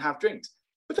all meet and have drinks.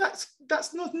 But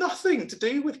that's not nothing to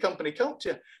do with company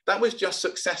culture. That was just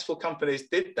successful companies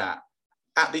did that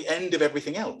at the end of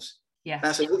everything else. Yeah.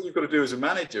 Now, so what you've got to do as a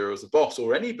manager or as a boss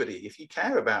or anybody, if you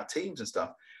care about teams and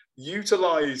stuff,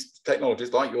 utilize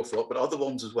technologies like your Flock, but other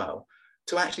ones as well,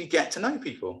 to actually get to know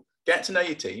people, get to know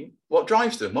your team, what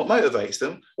drives them, what motivates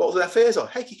them, what their fears are.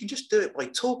 Heck, you can just do it by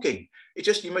talking.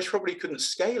 You most probably couldn't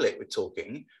scale it with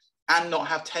talking and not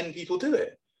have 10 people do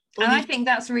it. Well, and I think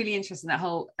that's really interesting, that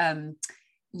whole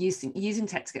using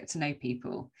tech to get to know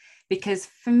people, because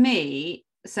for me,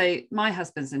 so my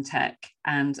husband's in tech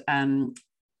and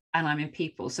I'm in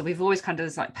people, so we've always kind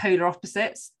of like polar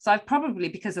opposites. So I've probably,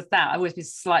 because of that, I've always been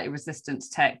slightly resistant to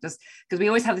tech, just because we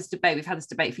always have this debate. We've had this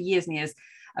debate for years and years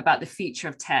about the future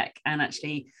of tech, and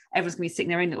actually everyone's going to be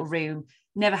sitting in their own little room,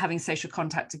 never having social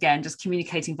contact again, just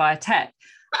communicating via tech.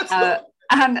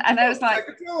 And I was like,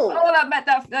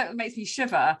 that makes me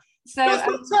shiver. So that's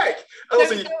not tech.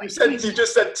 Also, you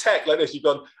just said tech like this. You've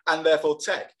gone, and therefore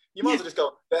tech. You might as well just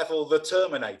go, therefore the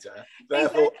Terminator,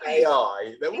 therefore exactly.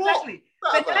 AI. Exactly.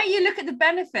 But now you look at the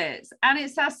benefits, and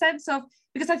it's that sense of,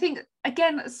 because I think,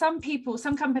 again, some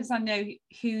companies I know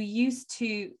who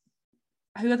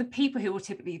are the people who will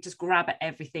typically just grab at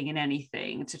everything and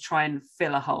anything to try and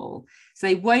fill a hole. So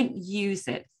they won't use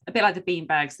it. A bit like the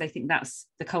beanbags, they think that's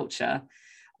the culture.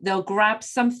 They'll grab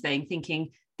something thinking,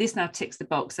 this now ticks the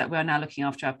box that we're now looking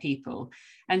after our people.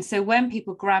 And so when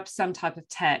people grab some type of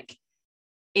tech,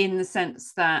 in the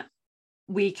sense that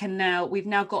we've now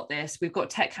got this, we've got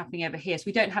tech happening over here, so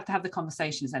we don't have to have the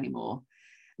conversations anymore.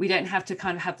 We don't have to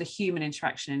kind of have the human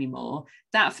interaction anymore.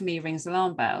 That for me rings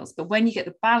alarm bells. But when you get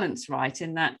the balance right,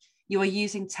 in that you are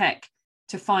using tech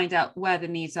to find out where the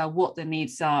needs are, what the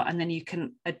needs are, and then you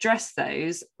can address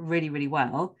those really, really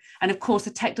well. And of course,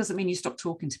 the tech doesn't mean you stop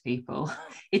talking to people.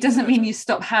 It doesn't mean you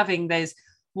stop having those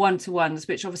one-to-ones,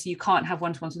 which obviously you can't have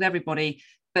one-to-ones with everybody,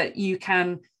 but you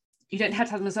don't have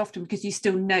to have them as often because you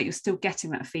still know you're still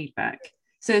getting that feedback.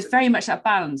 So it's very much that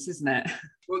balance, isn't it?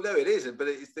 Well, no, it isn't, but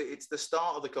it's the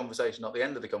start of the conversation, not the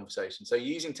end of the conversation. So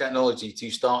using technology to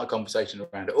start a conversation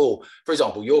around it. Or, for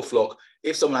example, your Flock,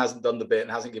 if someone hasn't done the bit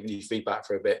and hasn't given you feedback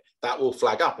for a bit, that will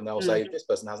flag up and they'll say, this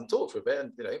person hasn't talked for a bit,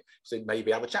 and so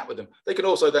maybe have a chat with them. They can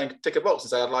also then tick a box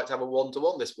and say, I'd like to have a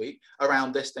one-to-one this week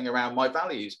around this thing, around my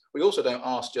values. We also don't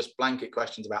ask just blanket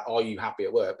questions about, are you happy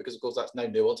at work? Because of course that's no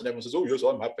nuance, and everyone says, oh yes,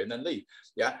 I'm happy, and then leave.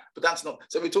 Yeah, but that's not,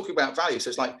 so we're talking about values. So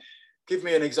it's like, give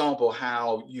me an example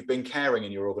how you've been caring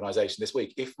in your organization this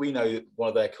week. If we know one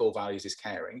of their core values is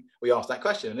caring, we ask that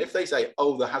question. And if they say,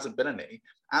 oh, there hasn't been any,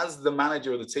 as the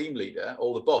manager or the team leader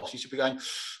or the boss, you should be going,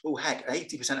 oh, heck,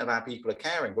 80% of our people are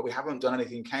caring, but we haven't done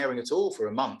anything caring at all for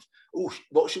a month. Oh,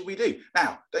 what should we do?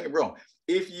 Now, don't get me wrong.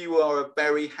 If you are a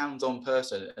very hands-on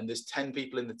person and there's 10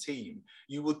 people in the team,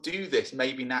 you will do this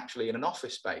maybe naturally in an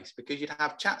office space because you'd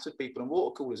have chats with people and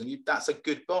water coolers, and that's a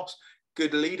good boss.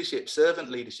 Good leadership,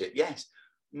 servant leadership, yes.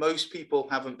 Most people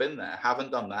haven't been there,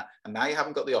 haven't done that. And now you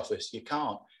haven't got the office. You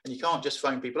can't. And you can't just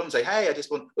phone people up and say, hey,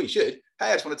 well, you should. Hey,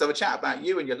 I just wanted to have a chat about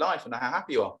you and your life and how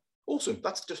happy you are. Awesome.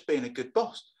 That's just being a good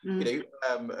boss. You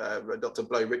know, Dr.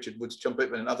 Blow, Richard Woods, John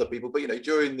Pittman and other people. But, you know,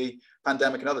 during the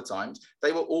pandemic and other times,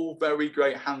 they were all very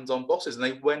great hands-on bosses. And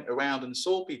they went around and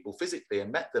saw people physically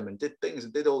and met them and did things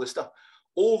and did all this stuff.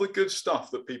 All the good stuff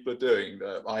that people are doing,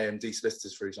 IMD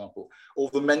solicitors, for example, all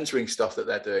the mentoring stuff that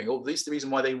they're doing, all this is the reason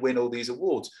why they win all these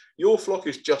awards. Your flock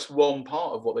is just one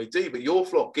part of what they do, but your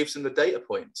flock gives them the data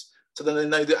points so then they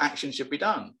know that action should be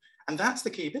done. And that's the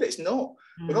key bit. It's not,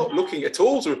 we're not looking at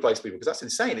all to replace people, because that's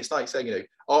insane. It's like saying, you know,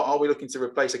 are we looking to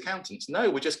replace accountants? No,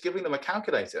 we're just giving them a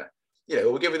calculator. You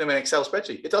know, we're giving them an Excel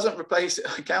spreadsheet. It doesn't replace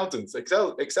accountants.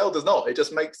 Excel does not. It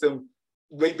just makes them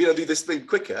be able to do this thing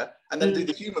quicker and then do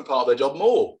the human part of their job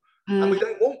more. And we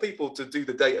don't want people to do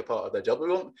the data part of their job. We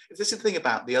want, if this is the thing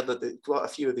about quite a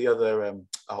few of the other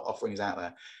offerings out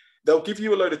there, they'll give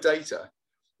you a load of data.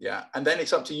 Yeah. And then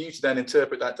it's up to you to then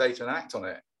interpret that data and act on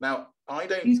it. Now, I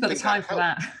don't Who's got the time for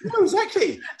that? No,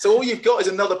 exactly. So all you've got is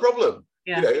another problem.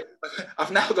 Yeah. You know,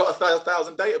 I've now got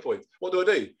 1,000 data points. What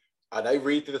do? I know,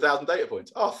 read through the 1,000 data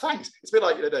points. Oh, thanks. It's a bit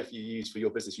like, you know, if you use for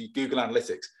your business, you Google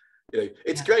Analytics. You know,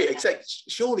 it's great, except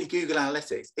surely Google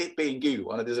Analytics, it being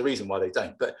Google, and there's a reason why they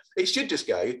don't, but it should just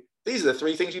go, these are the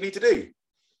 3 things you need to do.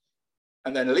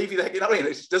 And then leave you there, you know what I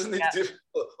mean? It doesn't need to do,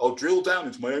 I'll drill down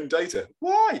into my own data.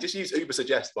 Why? Just use Uber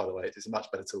Suggest, by the way. It's a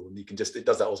much better tool, and you can just, it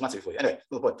does that automatically for you. Anyway,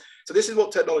 another point. So this is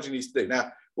what technology needs to do.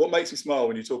 Now, what makes me smile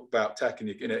when you talk about tech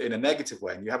in a negative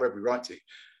way, and you have every right to,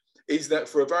 is that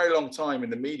for a very long time in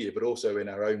the media, but also in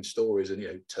our own stories and, you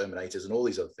know, Terminators and all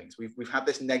these other things, we've had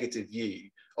this negative view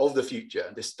of the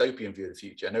future, dystopian view of the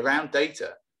future, and around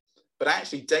data. But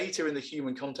actually, data in the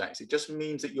human context, it just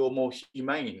means that you're more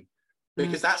humane,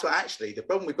 because that's what actually the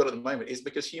problem we've got at the moment is,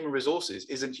 because human resources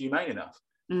isn't humane enough.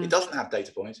 It doesn't have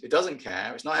data points, it doesn't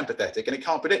care, it's not empathetic, and it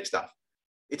can't predict stuff.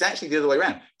 It's actually the other way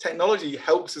around. Technology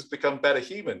helps us become better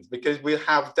humans because we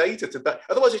have data to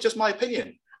otherwise it's just my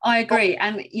opinion. I agree.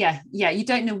 And you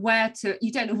don't know where to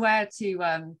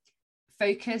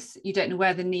focus. You don't know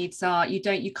where the needs are.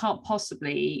 You can't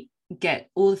possibly get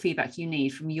all the feedback you need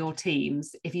from your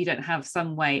teams if you don't have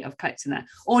some way of collecting that,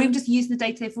 or even just using the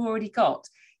data they've already got.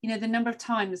 You know, the number of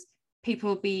times people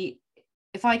will be,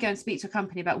 if I go and speak to a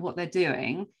company about what they're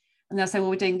doing, and they'll say, well,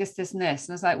 we're doing this, this, and this.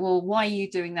 And I was like, well, why are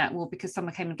you doing that? Well, because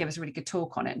someone came and gave us a really good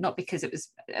talk on it, not because it was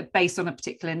based on a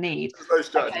particular need.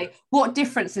 Okay, what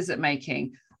difference is it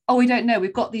making? Oh, we don't know.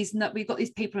 We've got these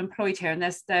people employed here, and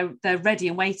they're ready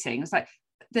and waiting. It's like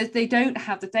they don't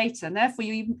have the data, and therefore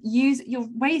you're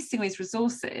wasting these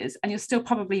resources, and you're still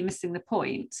probably missing the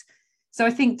point. So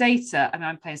I think data. I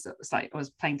mean, I was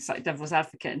playing slightly devil's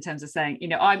advocate in terms of saying, you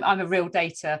know, I'm a real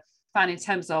data fan in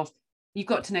terms of you've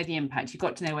got to know the impact, you've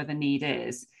got to know where the need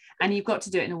is, and you've got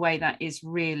to do it in a way that is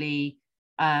really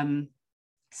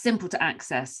simple to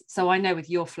access. So I know with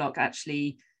your flock,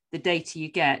 actually, the data you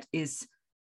get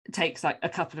takes like a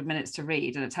couple of minutes to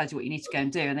read, and it tells you what you need to go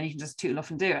and do, and then you can just tootle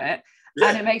off and do it.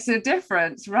 And it makes a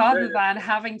difference rather than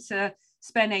having to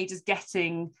spend ages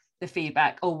getting the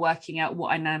feedback or working out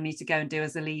what I now need to go and do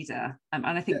as a leader. And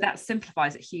I think that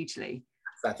simplifies it hugely.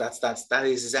 That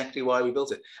is exactly why we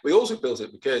built it. We also built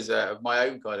it because of my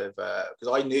own kind of,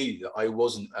 because I knew that I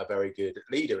wasn't a very good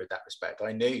leader in that respect.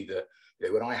 I knew that, you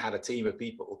know, when I had a team of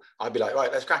people, I'd be like,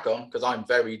 right, let's crack on, because I'm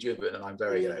very driven and I'm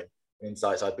very, you know,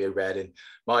 insights, I'd be a red. In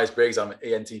Myers-Briggs, I'm an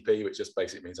ENTP, which just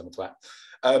basically means I'm a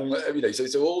twat. You know,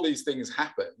 so all these things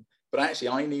happen, but actually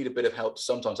I need a bit of help to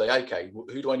sometimes say, okay,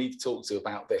 who do I need to talk to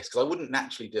about this? Because I wouldn't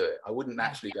naturally do it. I wouldn't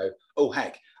naturally go, oh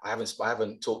heck, I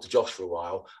haven't talked to Josh for a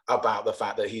while about the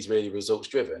fact that he's really results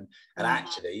driven. And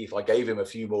actually, if I gave him a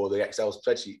few more of the Excel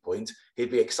spreadsheet points, he'd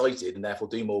be excited and therefore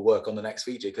do more work on the next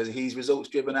feature because he's results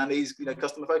driven and he's, you know,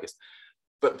 customer focused.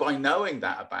 But by knowing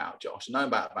that about Josh, knowing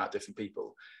about different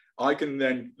people, I can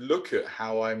then look at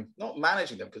how I'm not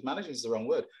managing them, because managing is the wrong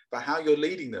word, but how you're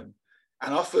leading them.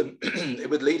 And often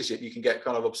with leadership, you can get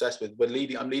kind of obsessed with,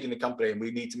 I'm leading the company and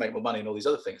we need to make more money and all these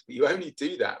other things. But you only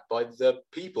do that by the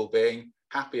people being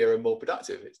happier and more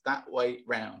productive. It's that way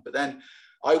round. But then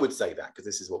I would say that because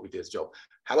this is what we do as a job.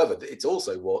 However, it's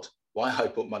also why I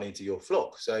put money into your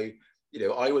flock. So, you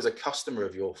know, I was a customer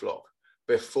of your flock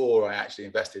before I actually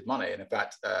invested money. And in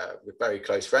fact, a very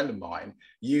close friend of mine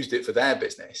used it for their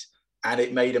business, and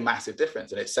it made a massive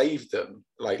difference. And it saved them,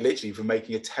 like, literally from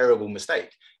making a terrible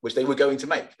mistake, which they were going to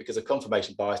make because of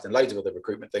confirmation bias and loads of other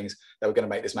recruitment things. They were going to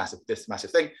make this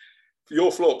massive thing.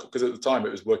 your flock, because at the time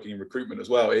it was working in recruitment as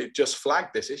well, it just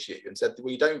flagged this issue and said,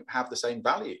 we don't have the same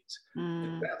values. We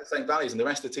don't have the same values, and the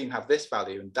rest of the team have this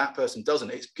value and that person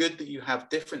doesn't. It's good that you have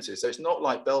differences. So it's not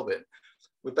like Belbin.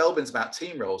 With Belbin's about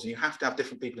team roles, and you have to have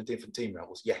different people in different team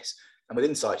roles, yes. And with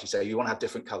insights, you say you want to have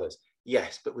different colors,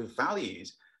 yes. But with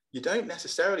values, you don't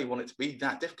necessarily want it to be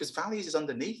that different, because values is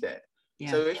underneath it.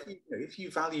 Yeah. So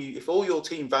if all your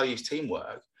team values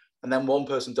teamwork, and then one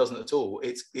person doesn't at all,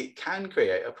 it can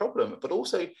create a problem. But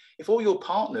also, if all your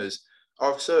partners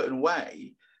are a certain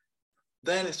way,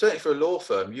 then certainly for a law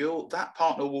firm, that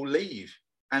partner will leave,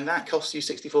 and that costs you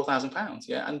 £64,000.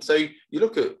 Yeah, and so you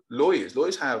look at lawyers.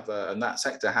 Lawyers have, in that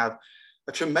sector, have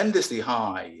a tremendously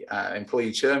high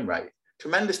employee churn rate,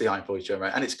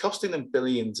 and it's costing them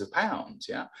billions of pounds.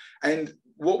 Yeah, and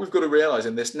what we've got to realise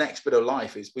in this next bit of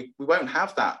life is we won't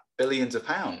have that billions of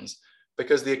pounds,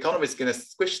 because the economy is going to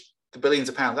squish the billions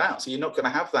of pounds out. So you're not going to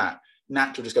have that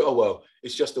natural just go, oh, well,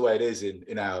 it's just the way it is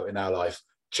in our life.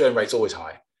 Churn rate's always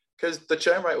high, because the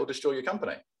churn rate will destroy your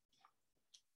company.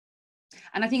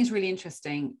 And I think it's really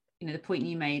interesting, the point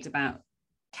you made about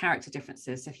character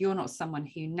differences. So if you're not someone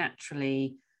who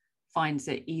naturally finds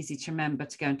it easy to remember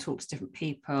to go and talk to different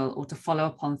people or to follow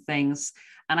up on things,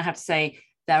 and I have to say,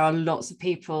 there are lots of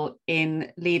people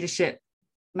in leadership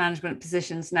management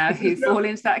positions now who fall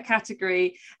into that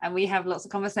category, and we have lots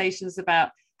of conversations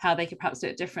about how they could perhaps do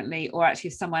it differently, or actually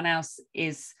if someone else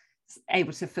is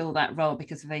able to fill that role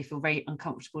because they feel very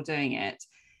uncomfortable doing it.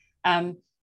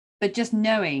 But just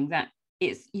knowing that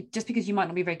it's just because you might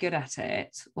not be very good at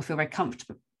it or feel very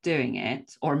comfortable doing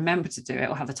it or remember to do it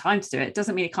or have the time to do it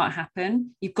doesn't mean it can't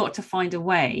happen. You've got to find a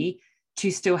way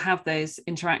to still have those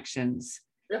interactions.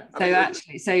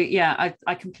 Yeah,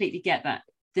 I completely get that.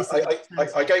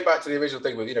 I go back to the original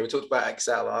thing with, we talked about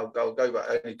Excel. I'll go back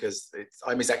only because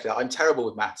I'm terrible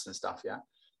with maths and stuff, yeah,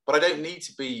 but I don't need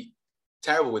to be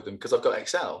terrible with them because I've got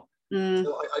Excel.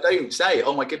 So I don't say,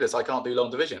 oh my goodness, I can't do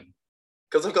long division,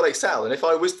 because I've got Excel. And if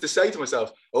I was to say to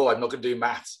myself, oh, I'm not going to do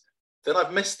maths, then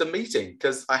I've missed the meeting,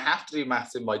 because I have to do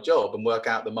maths in my job and work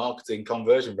out the marketing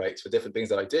conversion rates for different things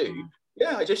that I do.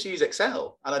 Yeah, I just use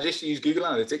Excel, and I just use Google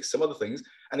Analytics, some other things,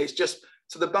 and it's just,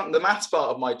 so the maths part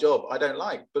of my job I don't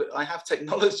like, but I have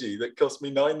technology that costs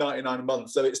me $9.99 a month,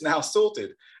 so it's now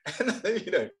sorted.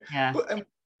 Yeah.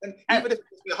 And even if it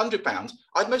costs me £100,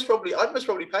 I'd most probably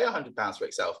pay £100 for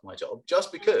Excel for my job,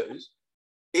 just because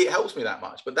it helps me that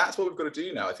much. But that's what we've got to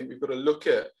do now. I think we've got to look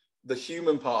at the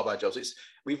human part of our jobs.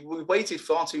 We've waited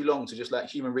far too long to just let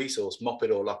human resource mop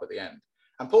it all up at the end.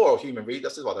 And poor old human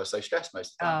resource, that's why they're so stressed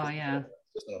most of the time. Oh, yeah.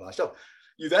 It's not a nice job.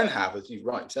 You then have, as you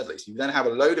rightly said, Lisa, you then have a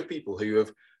load of people who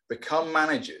have become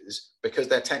managers because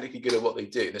they're technically good at what they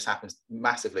do. This happens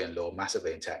massively in law,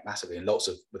 massively in tech, massively in lots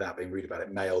of, without being rude about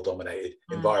it, male-dominated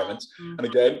environments. And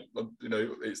again,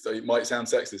 it might sound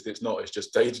sexist. It's not. It's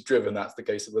just data-driven. That's the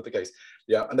case with the case.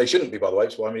 Yeah, and they shouldn't be, by the way.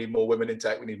 That's why we need more women in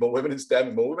tech. We need more women in STEM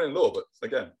and more women in law. But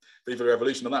again, viva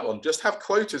revolution on that one. Just have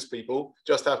quotas, people.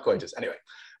 Just have quotas. Anyway,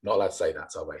 I'm not allowed to say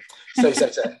that, so I'll wait.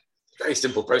 So. Very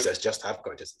simple process, just have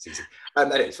quotas, it's easy.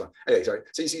 Anyway, it's fine. Anyway, sorry.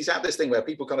 So you have this thing where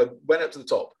people kind of went up to the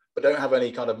top, but don't have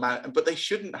any kind of but they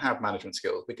shouldn't have management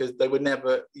skills, because they were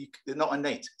never, they're not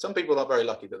innate. Some people are very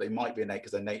lucky that they might be innate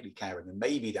because they're innately caring, and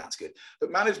maybe that's good.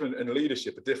 But management and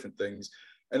leadership are different things.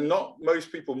 And not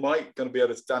most people might going to be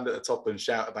able to stand at the top and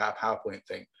shout about a PowerPoint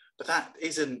thing, but that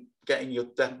isn't getting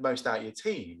the most out of your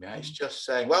team. Yeah? It's just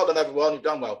saying, well done, everyone, you've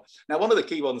done well. Now, one of the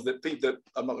key ones that people,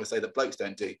 I'm not going to say that blokes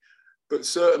don't do, but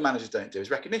certain managers don't do,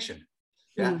 is recognition.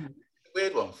 Yeah,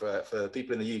 weird one for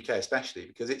people in the UK especially,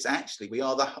 because it's actually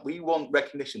we want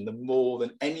recognition the more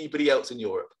than anybody else in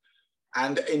Europe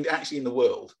and actually in the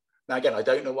world. Now again, I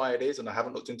don't know why it is, and I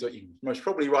haven't looked into it. You must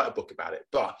probably write a book about it,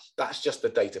 but that's just the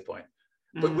data point.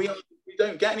 But we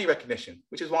don't get any recognition,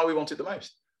 which is why we want it the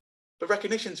most. But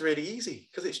recognition is really easy,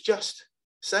 because it's just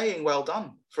saying well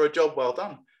done for a job well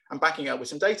done and backing it up with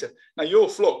some data. Now your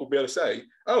flock will be able to say,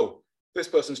 oh, this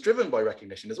person's driven by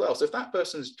recognition as well. So if that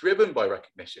person's driven by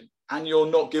recognition and you're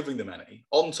not giving them any,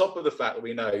 on top of the fact that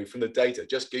we know from the data,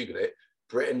 just Google it,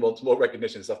 Britain wants more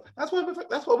recognition and stuff. That's why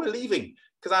we're leaving,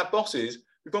 because our bosses,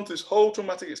 we've gone through this whole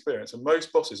traumatic experience, and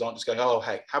most bosses aren't just going, oh,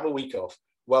 hey, have a week off.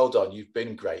 Well done. You've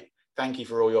been great. Thank you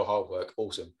for all your hard work.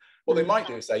 Awesome. What they might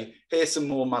do is say, here's some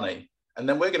more money. And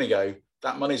then we're going to go,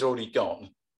 that money's already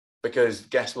gone, because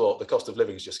guess what? The cost of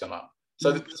living has just gone up. So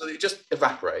it just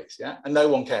evaporates, yeah? And no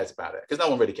one cares about it, because no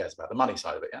one really cares about the money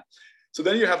side of it, yeah? So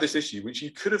then you have this issue, which you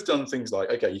could have done things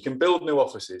like, okay, you can build new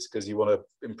offices because you want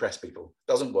to impress people.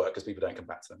 Doesn't work because people don't come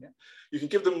back to them, yeah? You can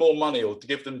give them more money or to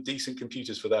give them decent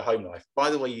computers for their home life.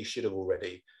 By the way, you should have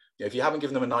already, You know, if you haven't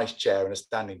given them a nice chair and a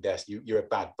standing desk, you're a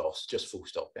bad boss, just full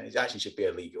stop. And it actually should be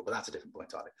illegal, but that's a different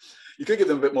point entirely. You could give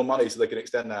them a bit more money so they can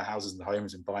extend their houses and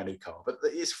homes and buy a new car, but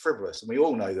it's frivolous. And we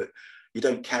all know that you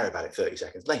don't care about it 30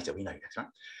 seconds later. We know this, right?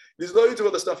 There's loads of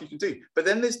other stuff you can do. But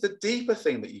then there's the deeper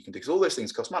thing that you can do, because all those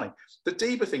things cost money. The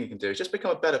deeper thing you can do is just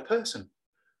become a better person.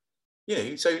 You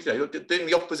know, so you're doing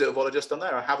the opposite of what I've just done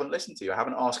there. I haven't listened to you. I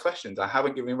haven't asked questions. I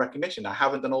haven't given you recognition. I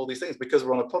haven't done all these things because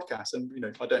we're on a podcast and,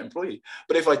 I don't employ you.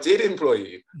 But if I did employ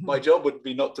you, my job would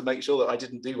be not to make sure that I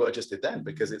didn't do what I just did then,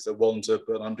 because it's a one-to,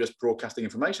 but I'm just broadcasting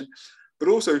information. But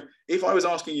also, if I was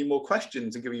asking you more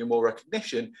questions and giving you more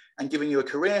recognition and giving you a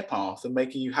career path and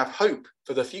making you have hope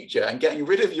for the future and getting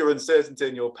rid of your uncertainty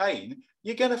and your pain,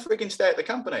 you're going to frigging stay at the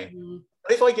company.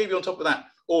 But if I gave you on top of that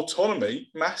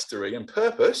autonomy, mastery and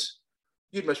purpose,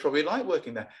 you'd most probably like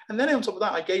working there. And then on top of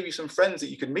that, I gave you some friends that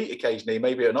you could meet occasionally,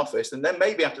 maybe at an office. And then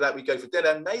maybe after that, we go for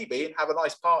dinner, maybe, and have a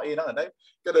nice party. And I don't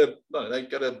know,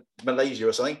 go to Malaysia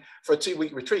or something for a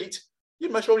 2-week retreat.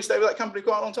 You'd most probably stay with that company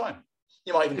quite a long time.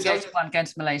 You might even tell me. One going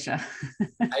to Malaysia.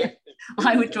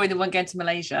 I would join the one going to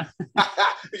Malaysia.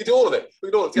 We could do all of it. We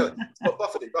could do all it together. What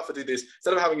Buffer did. Buffer did this.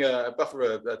 Instead of having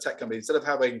a tech company, instead of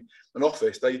having an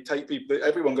office, they take people.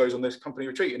 Everyone goes on this company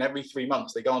retreat, and every 3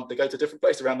 months they go to different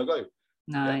places around the globe.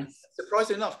 Nice. Yeah.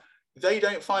 Surprisingly enough, they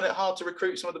don't find it hard to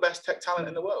recruit some of the best tech talent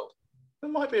in the world.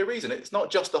 There might be a reason. It's not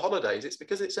just the holidays. It's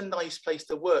because it's a nice place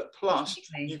to work. Plus,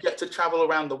 you get to travel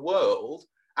around the world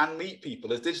and meet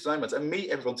people as digital nomads and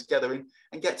meet everyone together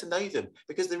and get to know them.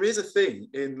 Because there is a thing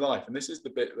in life, and this is the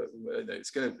bit that it's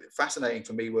going to be fascinating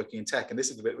for me working in tech, and this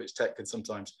is the bit which tech can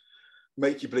sometimes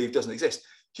make you believe doesn't exist.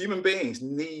 Human beings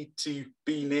need to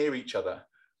be near each other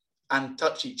and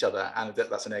touch each other, and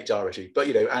that's an HR issue, but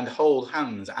and hold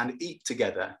hands and eat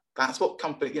together. That's what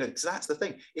company, because that's the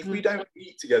thing. If we don't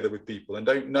eat together with people and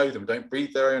don't know them, don't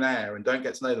breathe their own air and don't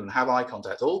get to know them and have eye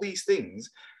contact, all these things,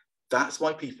 that's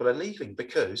why people are leaving,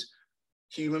 because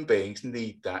human beings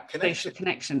need that connection. Social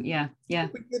connection, yeah.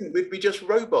 If we didn't, we'd be just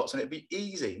robots and it'd be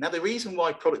easy. Now, the reason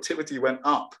why productivity went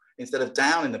up instead of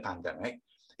down in the pandemic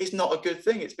is not a good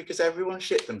thing. It's because everyone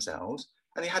shit themselves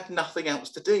and they had nothing else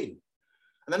to do.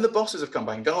 And then the bosses have come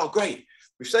back and go, oh, great,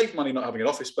 we've saved money not having an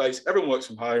office space. Everyone works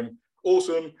from home.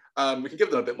 Awesome. We can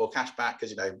give them a bit more cash back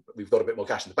because, we've got a bit more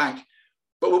cash in the bank.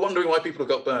 But we're wondering why people have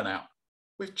got burnout.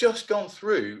 We've just gone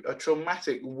through a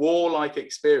traumatic war-like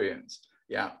experience.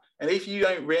 Yeah. And if you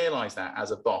don't realize that as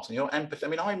a boss and you're not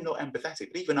empathetic, I'm not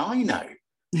empathetic, but even I know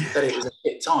that it was a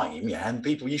shit time. Yeah. And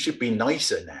people, you should be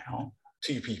nicer now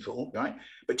to people, right?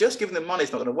 But just giving them money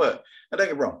is not going to work. Now, don't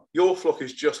get me wrong, your flock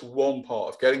is just one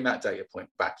part of getting that data point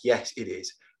back. Yes, it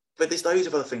is. But there's loads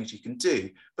of other things you can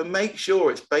do. But make sure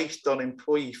it's based on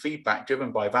employee feedback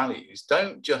driven by values.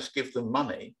 Don't just give them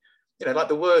money. Like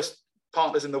the worst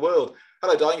partners in the world.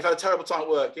 Hello, darling, you've had a terrible time at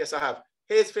work. Yes, I have.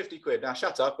 Here's 50 quid. Now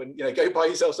shut up and go buy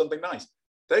yourself something nice.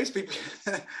 Those people,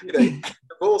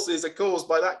 divorces are caused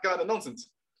by that kind of nonsense.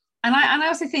 And I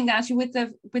also think that actually with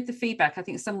the feedback, I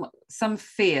think some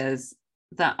fears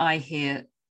that I hear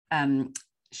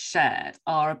shared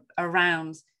are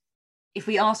around, if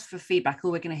we ask for feedback,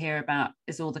 all we're going to hear about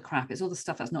is all the crap, it's all the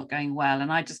stuff that's not going well,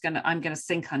 and I'm going to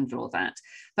sink under all that.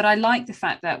 But I like the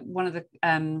fact that one of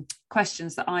the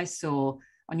questions that I saw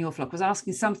on your flock was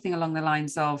asking something along the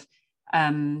lines of,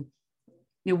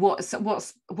 what's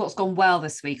gone well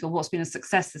this week, or what's been a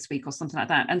success this week, or something like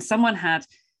that. And someone had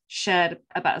shared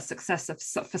about a success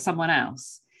for someone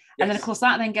else. Yes. And then of course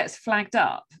that then gets flagged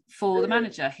up for the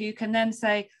manager, who can then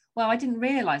say, well, I didn't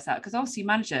realize that, because obviously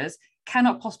managers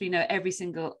cannot possibly know every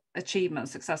single achievement,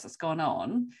 success that's gone on.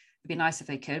 It'd be nice if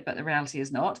they could, but the reality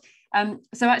is not.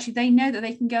 So actually they know that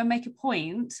they can go and make a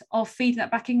point of feeding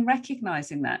that back and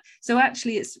recognizing that. So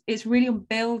actually it's really on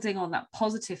building on that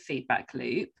positive feedback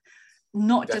loop.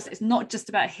 It's not just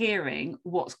about hearing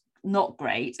what's not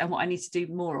great and what I need to do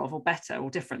more of, or better, or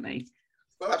differently.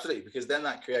 Well, absolutely, because then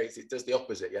it does the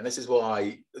opposite. And this is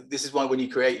why when you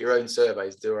create your own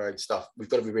surveys, do our own stuff, we've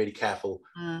got to be really careful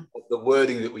of the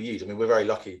wording that we use. We're very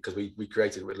lucky because we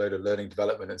created it with a load of learning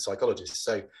development and psychologists.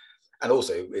 So, and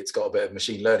also it's got a bit of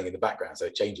machine learning in the background, so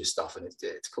it changes stuff, and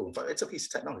it's cool and fun. It's a piece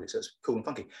of technology, so it's cool and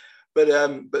funky. But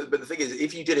the thing is,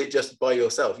 if you did it just by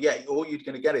yourself, all you're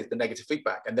going to get is the negative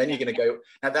feedback, and then you're going to go.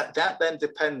 Now that then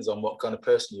depends on what kind of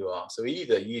person you are. So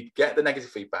either you get the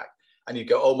negative feedback and you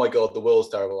go, oh my God, the world's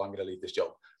terrible, I'm going to leave this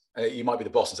job. And you might be the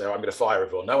boss and say, oh, I'm going to fire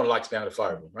everyone. No one likes me, I'm going to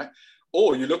fire everyone, right?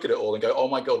 Or you look at it all and go, oh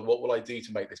my God, what will I do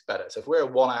to make this better? So if we're a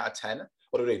 1 out of 10,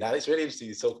 what do we do? Now, it's really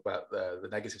interesting to talk about the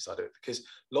negative side of it, because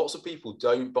lots of people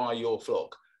don't buy your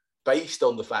flock based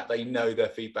on the fact they know their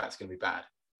feedback's going to be bad.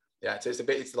 Yeah, so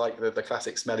it's like the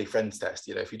classic smelly friends test.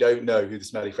 You know, if you don't know who the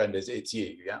smelly friend is, it's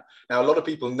you. Yeah. Now, a lot of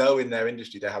people know in their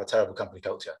industry they have a terrible company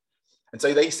culture. And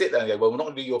so they sit there and go, well, we're not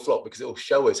going to do your flop because it will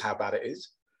show us how bad it is.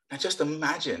 And just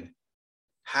imagine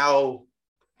how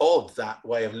odd that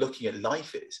way of looking at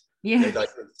life is. Yeah. You know, like,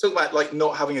 talk about like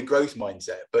not having a growth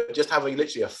mindset, but just having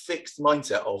literally a fixed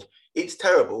mindset of it's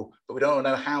terrible, but we don't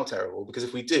know how terrible, because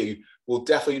if we do, we'll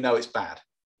definitely know it's bad.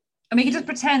 And we can just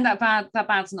pretend that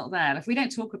bad's not there. If we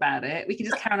don't talk about it, we can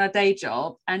just carry on our day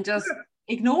job and just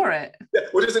ignore it. Yeah,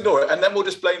 we'll just ignore it, and then we'll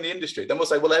just blame the industry. Then we'll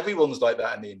say, well, everyone's like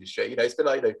that in the industry. You know, it's been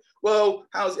like, well,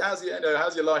 how's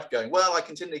your life going? Well, I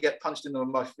continually get punched in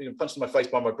my face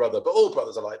by my brother, but all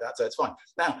brothers are like that, so it's fine.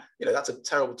 Now, that's a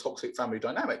terrible toxic family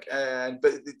dynamic,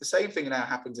 but the same thing now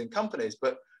happens in companies.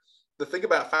 But the thing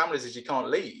about families is you can't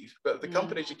leave, but the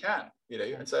companies you can,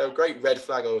 and so a great red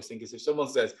flag I always think is if someone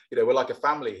says, we're like a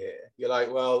family here, you're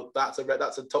like, well, that's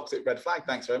a toxic red flag.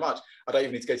 Thanks very much. I don't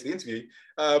even need to go to the interview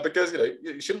because,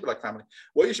 you shouldn't be like family.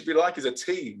 What you should be like is a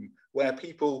team where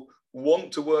people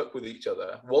want to work with each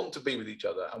other, want to be with each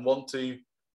other, and want to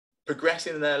progress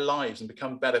in their lives and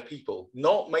become better people,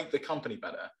 not make the company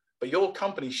better, but your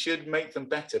company should make them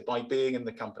better by being in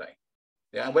the company.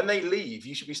 Yeah, and when they leave,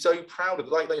 you should be so proud of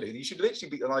it. Like you should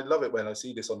literally be, and I love it when I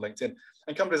see this on LinkedIn,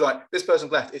 and companies like, this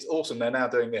person's left, it's awesome, they're now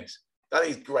doing this. That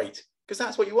is great, because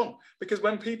that's what you want. Because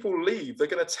when people leave, they're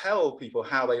going to tell people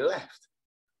how they left.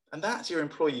 And that's your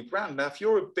employee brand. Now, if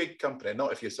you're a big company,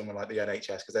 not if you're someone like the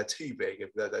NHS, because they're too big,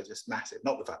 they're just massive.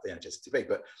 Not the fact the NHS is too big,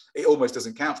 but it almost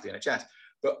doesn't count for the NHS.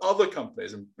 But other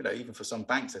companies, and even for some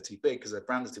banks, they're too big because their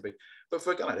brand is too big. But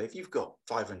for a guy, if you've got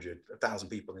 500, 1,000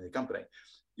 people in your company,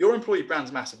 your employee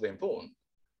brand's massively important.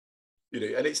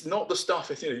 And it's not the stuff.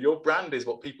 Your brand is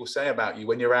what people say about you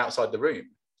when you're outside the room.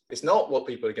 It's not what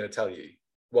people are going to tell you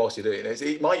whilst you're doing it.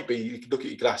 It might be you can look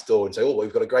at your Glassdoor and say, oh,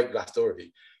 we've got a great Glassdoor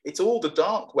review. It's all the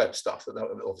dark web stuff.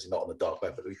 Obviously not on the dark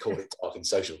web, but we call it dark and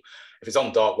social. If it's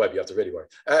on dark web, you have to really worry.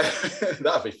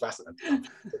 That'd be fascinating.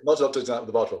 Not to touch that with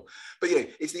the bottle. But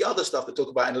it's the other stuff that talk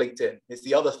about in LinkedIn. It's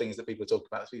the other things that people talk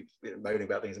about, moaning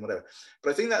about things and whatever.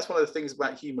 But I think that's one of the things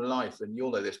about human life, and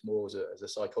you'll know this more as a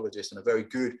psychologist and a very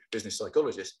good business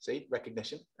psychologist. See,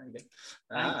 recognition. There you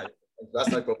go. That's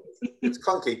no problem. It's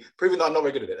clunky, proving that I'm not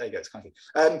very good at it. There you go, it's clunky.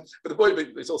 But the point of it,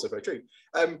 it's also very true.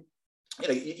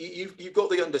 You've got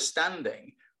the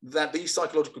understanding that these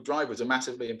psychological drivers are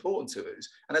massively important to us.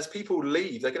 And as people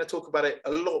leave, they're going to talk about it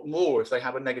a lot more if they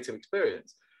have a negative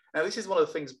experience. Now, this is one of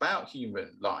the things about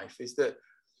human life, is that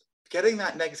getting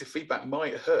that negative feedback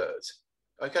might hurt.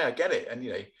 Okay, I get it. And,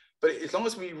 but as long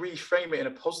as we reframe it in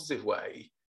a positive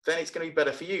way, then it's going to be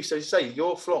better for you. So say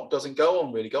your flop doesn't go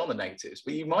on the negatives,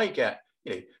 but you might get,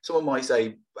 someone might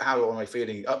say, how am I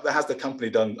feeling? Has the company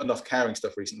done enough caring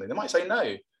stuff recently? They might say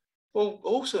no. Well,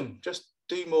 awesome. Just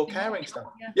do more caring stuff.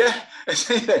 Yeah.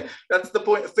 That's the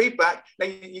point of feedback. Now,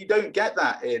 you don't get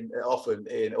that often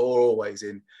or always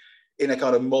in a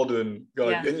kind of modern,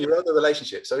 in your other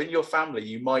relationships. So in your family,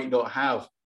 you might not have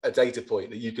a data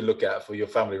point that you can look at for your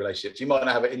family relationships. You might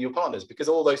not have it in your partners, because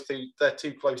all those two, they're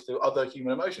too close to other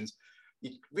human emotions.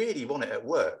 You really want it at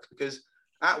work, because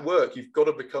at work, you've got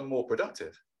to become more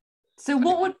productive. So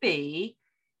what would be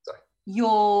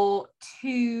your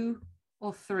 2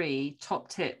 or 3 top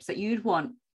tips that you'd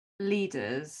want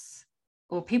leaders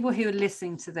or people who are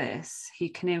listening to this, who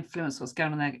can influence what's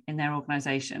going on in their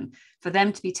organization, for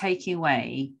them to be taking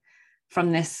away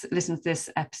from this, listen to this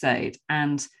episode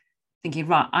and thinking,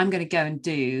 right, I'm going to go and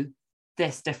do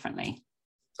this differently?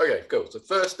 Okay, cool. So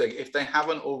first thing, if they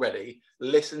haven't already,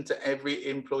 listen to every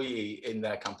employee in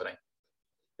their company.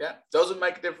 Yeah, doesn't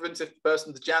make a difference if the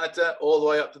person's the janitor all the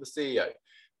way up to the CEO.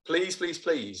 Please, please,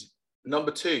 please. Number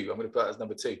 2, I'm going to put that as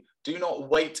number 2. Do not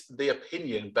weight the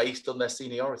opinion based on their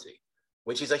seniority,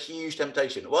 which is a huge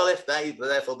temptation. Well, if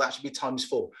therefore that should be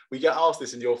 ×4. We get asked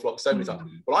this in your flock so many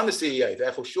times. Well, I'm the CEO,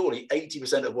 therefore surely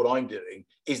 80% of what I'm doing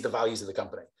is the values of the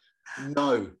company.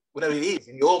 No, well, no, it is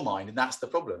in your mind, and that's the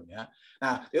problem. Yeah.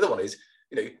 Now, the other one is,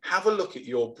 have a look at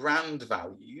your brand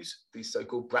values, these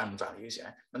so-called brand values,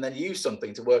 and then use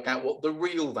something to work out what the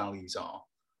real values are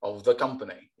of the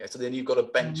company. Yeah, so then you've got a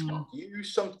benchmark.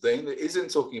 Use something that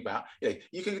isn't talking about,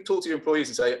 you can talk to your employees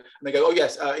and say, and they go, oh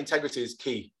yes, integrity is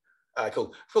key.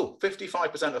 Cool.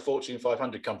 55% of Fortune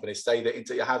 500 companies say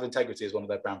that have integrity as one of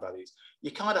their brand values.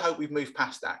 You kind of hope we've moved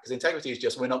past that, because integrity is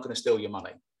just, we're not going to steal your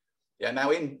money. Yeah.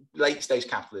 Now, in late stage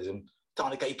capitalism,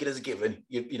 can't take it as a given.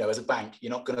 As a bank,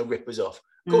 you're not going to rip us off.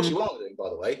 Of course, you are doing, by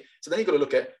the way. So then you've got to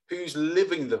look at who's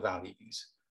living the values,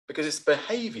 because it's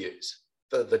behaviours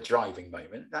the driving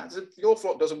moment. Your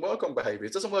flock doesn't work on behavior.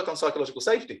 It doesn't work on psychological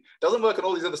safety. It doesn't work on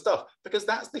all these other stuff, because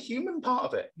that's the human part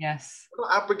of it. Yes. We're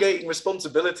not abrogating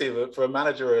responsibility for a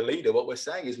manager or a leader. What we're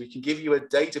saying is we can give you a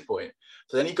data point,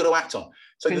 so then you've got to act on.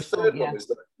 So the third one is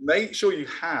that make sure you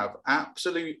have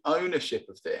absolute ownership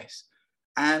of this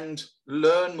and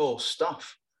learn more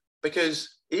stuff.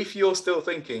 Because if you're still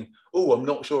thinking, oh, I'm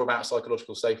not sure about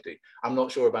psychological safety, I'm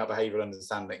not sure about behavioral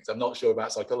understandings, I'm not sure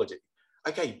about psychology,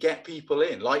 okay, get people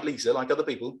in, like Lisa, like other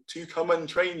people, to come and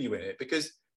train you in it,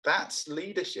 because that's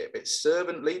leadership. It's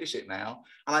servant leadership now.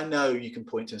 And I know you can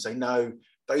point to and say, no,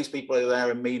 those people are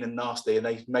there and mean and nasty and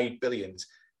they've made billions.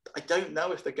 I don't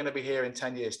know if they're going to be here in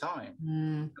 10 years'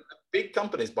 time. Big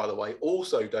companies, by the way,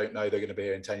 also don't know they're going to be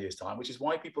here in 10 years' time, which is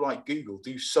why people like Google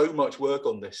do so much work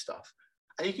on this stuff.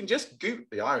 And you can just Google,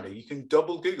 the irony, you can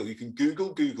double Google. You can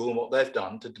Google and what they've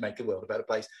done to make the world a better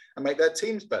place and make their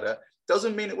teams better.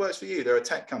 Doesn't mean it works for you. They're a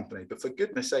tech company. But for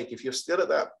goodness sake, if you're still at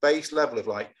that base level of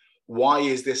like, why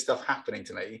is this stuff happening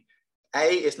to me?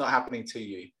 It's not happening to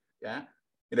you. Yeah.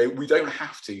 You know, we don't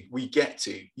have to, we get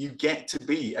to. You get to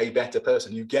be a better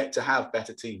person. You get to have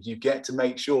better teams. You get to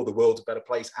make sure the world's a better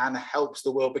place and helps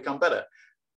the world become better.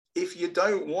 If you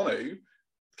don't want to,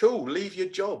 cool, leave your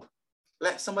job.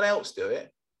 Let someone else do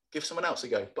it. Give someone else a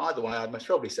go. By the way, I'd most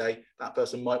probably say that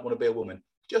person might want to be a woman.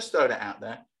 Just throwing it out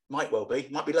there. Might well be.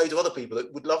 Might be loads of other people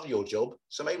that would love your job.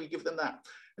 So maybe give them that.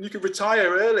 And you can retire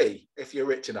early if you're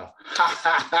rich enough.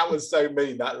 That was so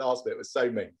mean. That last bit was so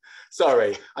mean.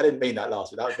 Sorry, I didn't mean that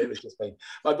last bit. That bit was just mean.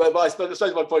 But I suppose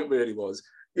my point really was,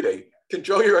 you know,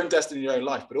 control your own destiny in your own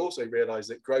life, but also realize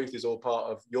that growth is all part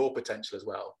of your potential as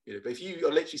well. You know, but if you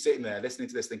are literally sitting there listening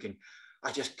to this thinking,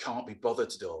 I just can't be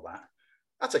bothered to do all that,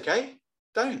 that's okay.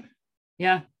 Don't.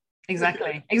 Yeah,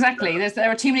 exactly.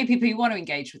 There are too many people who want to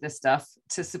engage with this stuff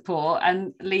to support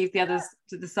and leave the others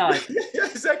to the side. Yeah,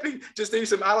 exactly. Just do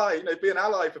some ally, you know, be an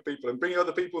ally for people and bring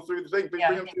other people through the thing, bring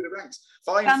them through the ranks.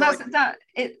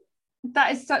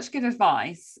 That is such good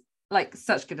advice, like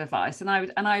such good advice. And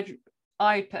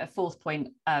I'd put a fourth point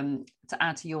to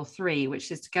add to your three,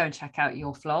 which is to go and check out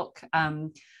your flock.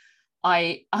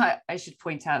 I should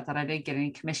point out that I didn't get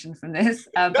any commission from this,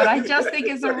 but I just think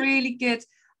it's a really good,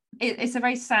 it's a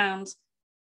very sound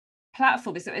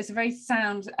platform. It's a very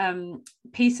sound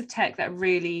piece of tech that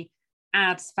really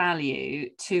adds value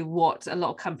to what a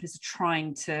lot of companies are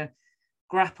trying to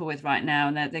grapple with right now.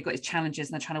 And they've got these challenges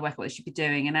and they're trying to work out what they should be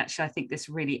doing. And actually, I think this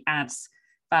really adds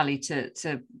value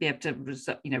to be able to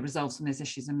resolve some of these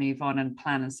issues and move on and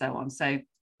plan and so on. So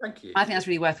thank you. I think that's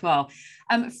really worthwhile.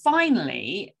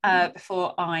 Finally,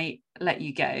 before I let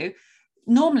you go,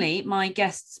 normally my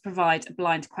guests provide a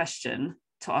blind question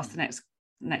to ask the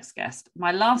next guest.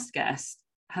 My last guest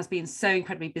has been so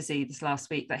incredibly busy this last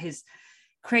week that his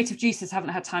creative juices haven't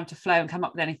had time to flow and come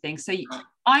up with anything. So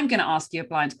I'm going to ask you a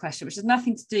blind question, which has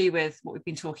nothing to do with what we've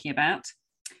been talking about.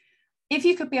 If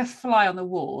you could be a fly on the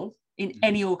wall in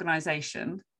any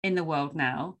organisation in the world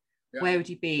now, where would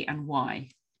you be and why?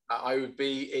 I would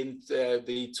be in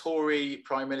the Tory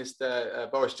Prime Minister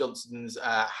Boris Johnson's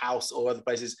house or other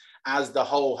places as the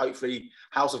whole, hopefully,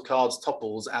 House of Cards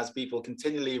topples as people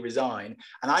continually resign.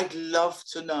 And I'd love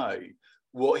to know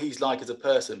what he's like as a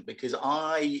person, because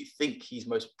I think he's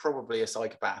most probably a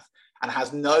psychopath and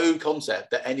has no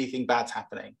concept that anything bad's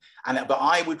happening. But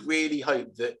I would really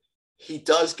hope that he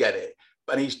does get it.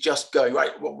 And he's just going,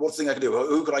 right, what's the thing I can do?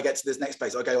 Who can I get to this next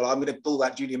place? Okay, well, I'm going to pull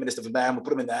that junior minister from there and we'll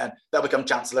put him in there and they'll become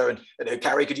chancellor. And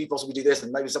Carrie, could you possibly do this?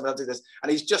 And maybe someone else do this.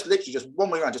 And he's just literally just one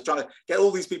way around, just trying to get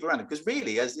all these people around him. Because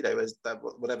really, as you know, as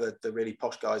whatever the really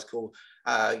posh guys call,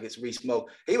 it's Rees-Mogg,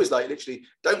 he was like, literally,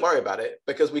 don't worry about it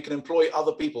because we can employ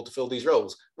other people to fill these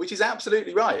roles, which is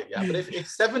absolutely right. Yeah. But if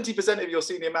 70% of your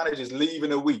senior managers leave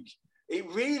in a week, it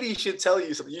really should tell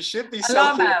you something. You should be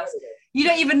self-aware. You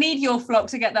don't even need your flock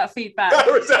to get that feedback.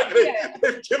 No, exactly. Yeah.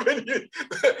 They've given you,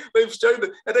 they've shown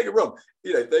that, and don't get wrong,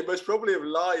 you know, they most probably have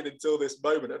lied until this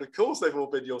moment. And of course, they've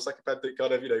all been your psychopathic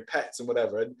kind of, you know, pets and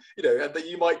whatever. And, you know, and that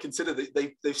you might consider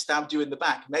that they've stabbed you in the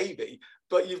back, maybe.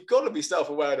 But you've got to be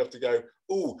self-aware enough to go,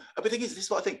 oh, but the thing is, this is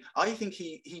what I think. I think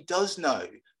he does know,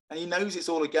 and he knows it's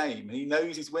all a game, and he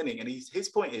knows he's winning. And his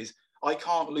point is, I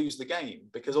can't lose the game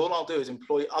because all I'll do is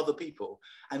employ other people.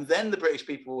 And then the British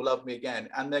people will love me again.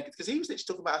 And because he was literally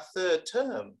talking about a third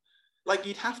term. Like,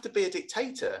 you'd have to be a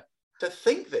dictator to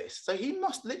think this. So he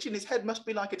must literally in his head must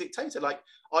be like a dictator. Like,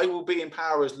 I will be in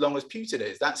power as long as Putin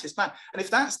is. That's his plan. And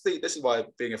if that's this is why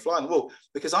being a fly on the wall,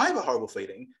 because I have a horrible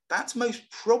feeling that's most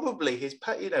probably his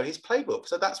playbook.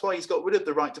 So that's why he's got rid of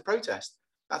the right to protest.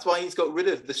 That's why he's got rid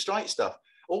of the strike stuff.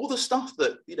 all the stuff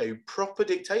that, you know, proper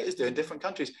dictators do in different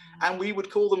countries. And we would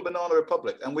call them banana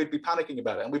republic, and we'd be panicking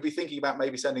about it, and we'd be thinking about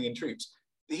maybe sending in troops.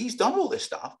 He's done all this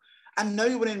stuff, and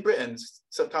no one in Britain's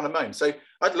kind of moaned. So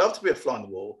I'd love to be a fly on the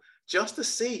wall just to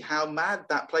see how mad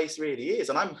that place really is.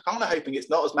 And I'm kind of hoping it's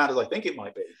not as mad as I think it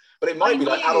might be, but it might be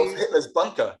like Adolf Hitler's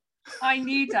bunker. I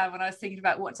knew, Dan, when I was thinking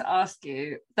about what to ask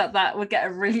you, that would get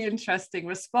a really interesting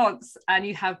response, and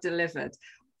you have delivered.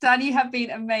 Dan, you have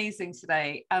been amazing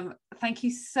today. Thank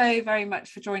you so very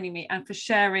much for joining me and for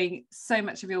sharing so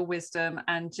much of your wisdom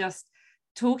and just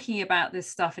talking about this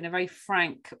stuff in a very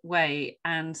frank way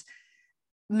and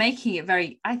making it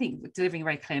very, I think, delivering a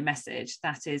very clear message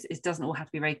that is, it doesn't all have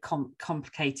to be very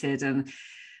complicated and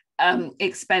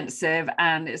expensive,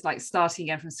 and it's like starting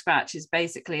again from scratch. Is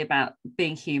basically about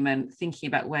being human, thinking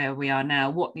about where we are now,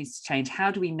 what needs to change,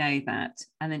 how do we know that,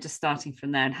 and then just starting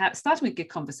from there, and starting with good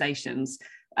conversations,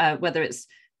 whether it's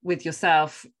with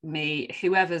yourself, me,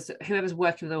 whoever's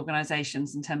working with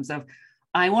organizations, in terms of,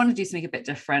 I want to do something a bit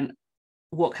different,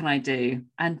 what can I do,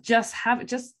 and just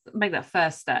make that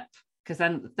first step, because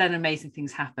then amazing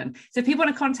things happen. So if people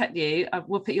want to contact you,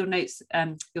 we'll put your notes,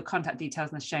 your contact details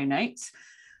in the show notes.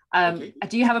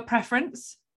 Do you have a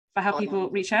preference for how people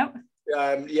reach out?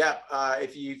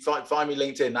 If you find me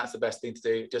LinkedIn, that's the best thing to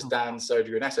do. Just Dan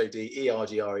Sodergren,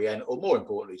 Sodergren, or more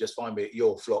importantly, just find me at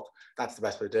Your Flock. That's the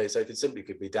best way to do it. So it simply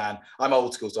could be Dan. I'm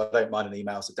old school, so I don't mind an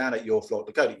email. So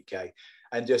dan@yourflock.co.uk,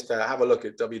 and just have a look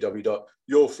at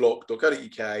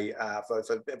www.yourflock.co.uk for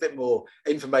a bit more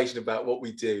information about what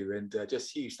we do. And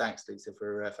just huge thanks, Lisa,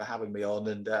 for having me on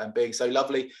and being so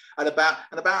lovely, and about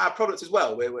our products as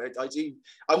well.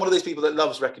 I'm one of those people that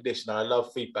loves recognition, and I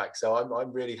love feedback. So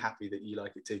I'm really happy that you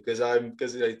like it too,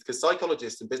 because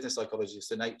psychologists and business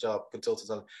psychologists and HR consultants,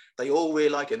 they all really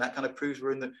like it, and that kind of proves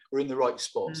we're in the right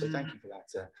spot. So thank you for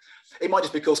that. It might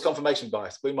just be called confirmation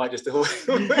bias. We might just let's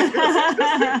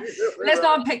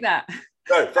not unpick that.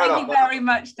 No, thank you very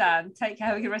much, Dan. Take care.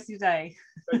 Have a good rest of your day.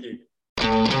 Thank you.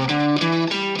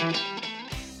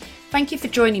 Thank you for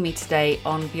joining me today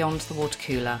on Beyond the Water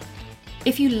Cooler.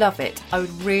 If you love it, I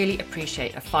would really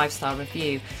appreciate a 5-star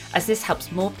review, as this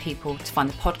helps more people to find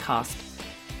the podcast.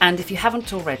 And if you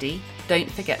haven't already, don't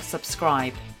forget to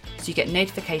subscribe so you get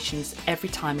notifications every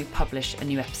time we publish a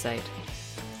new episode.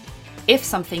 If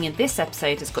something in this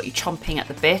episode has got you chomping at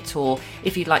the bit, or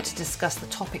if you'd like to discuss the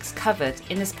topics covered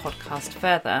in this podcast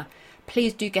further,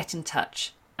 please do get in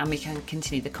touch and we can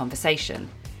continue the conversation.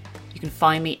 You can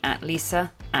find me at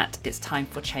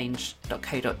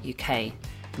lisa@itstimeforchange.co.uk.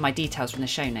 My details are in the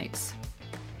show notes.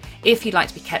 If you'd like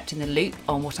to be kept in the loop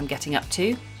on what I'm getting up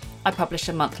to, I publish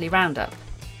a monthly roundup.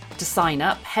 To sign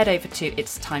up, head over to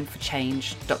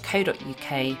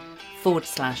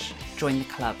itstimeforchange.co.uk/join the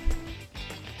club.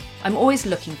 I'm always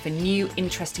looking for new,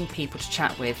 interesting people to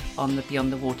chat with on the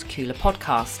Beyond the Water Cooler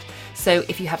podcast. So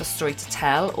if you have a story to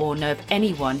tell or know of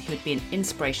anyone who would be an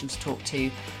inspiration to talk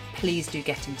to, please do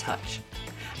get in touch.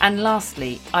 And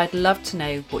lastly, I'd love to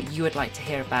know what you would like to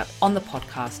hear about on the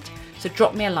podcast. So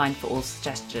drop me a line for all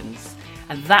suggestions.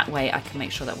 And that way I can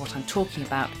make sure that what I'm talking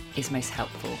about is most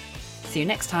helpful. See you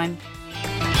next time.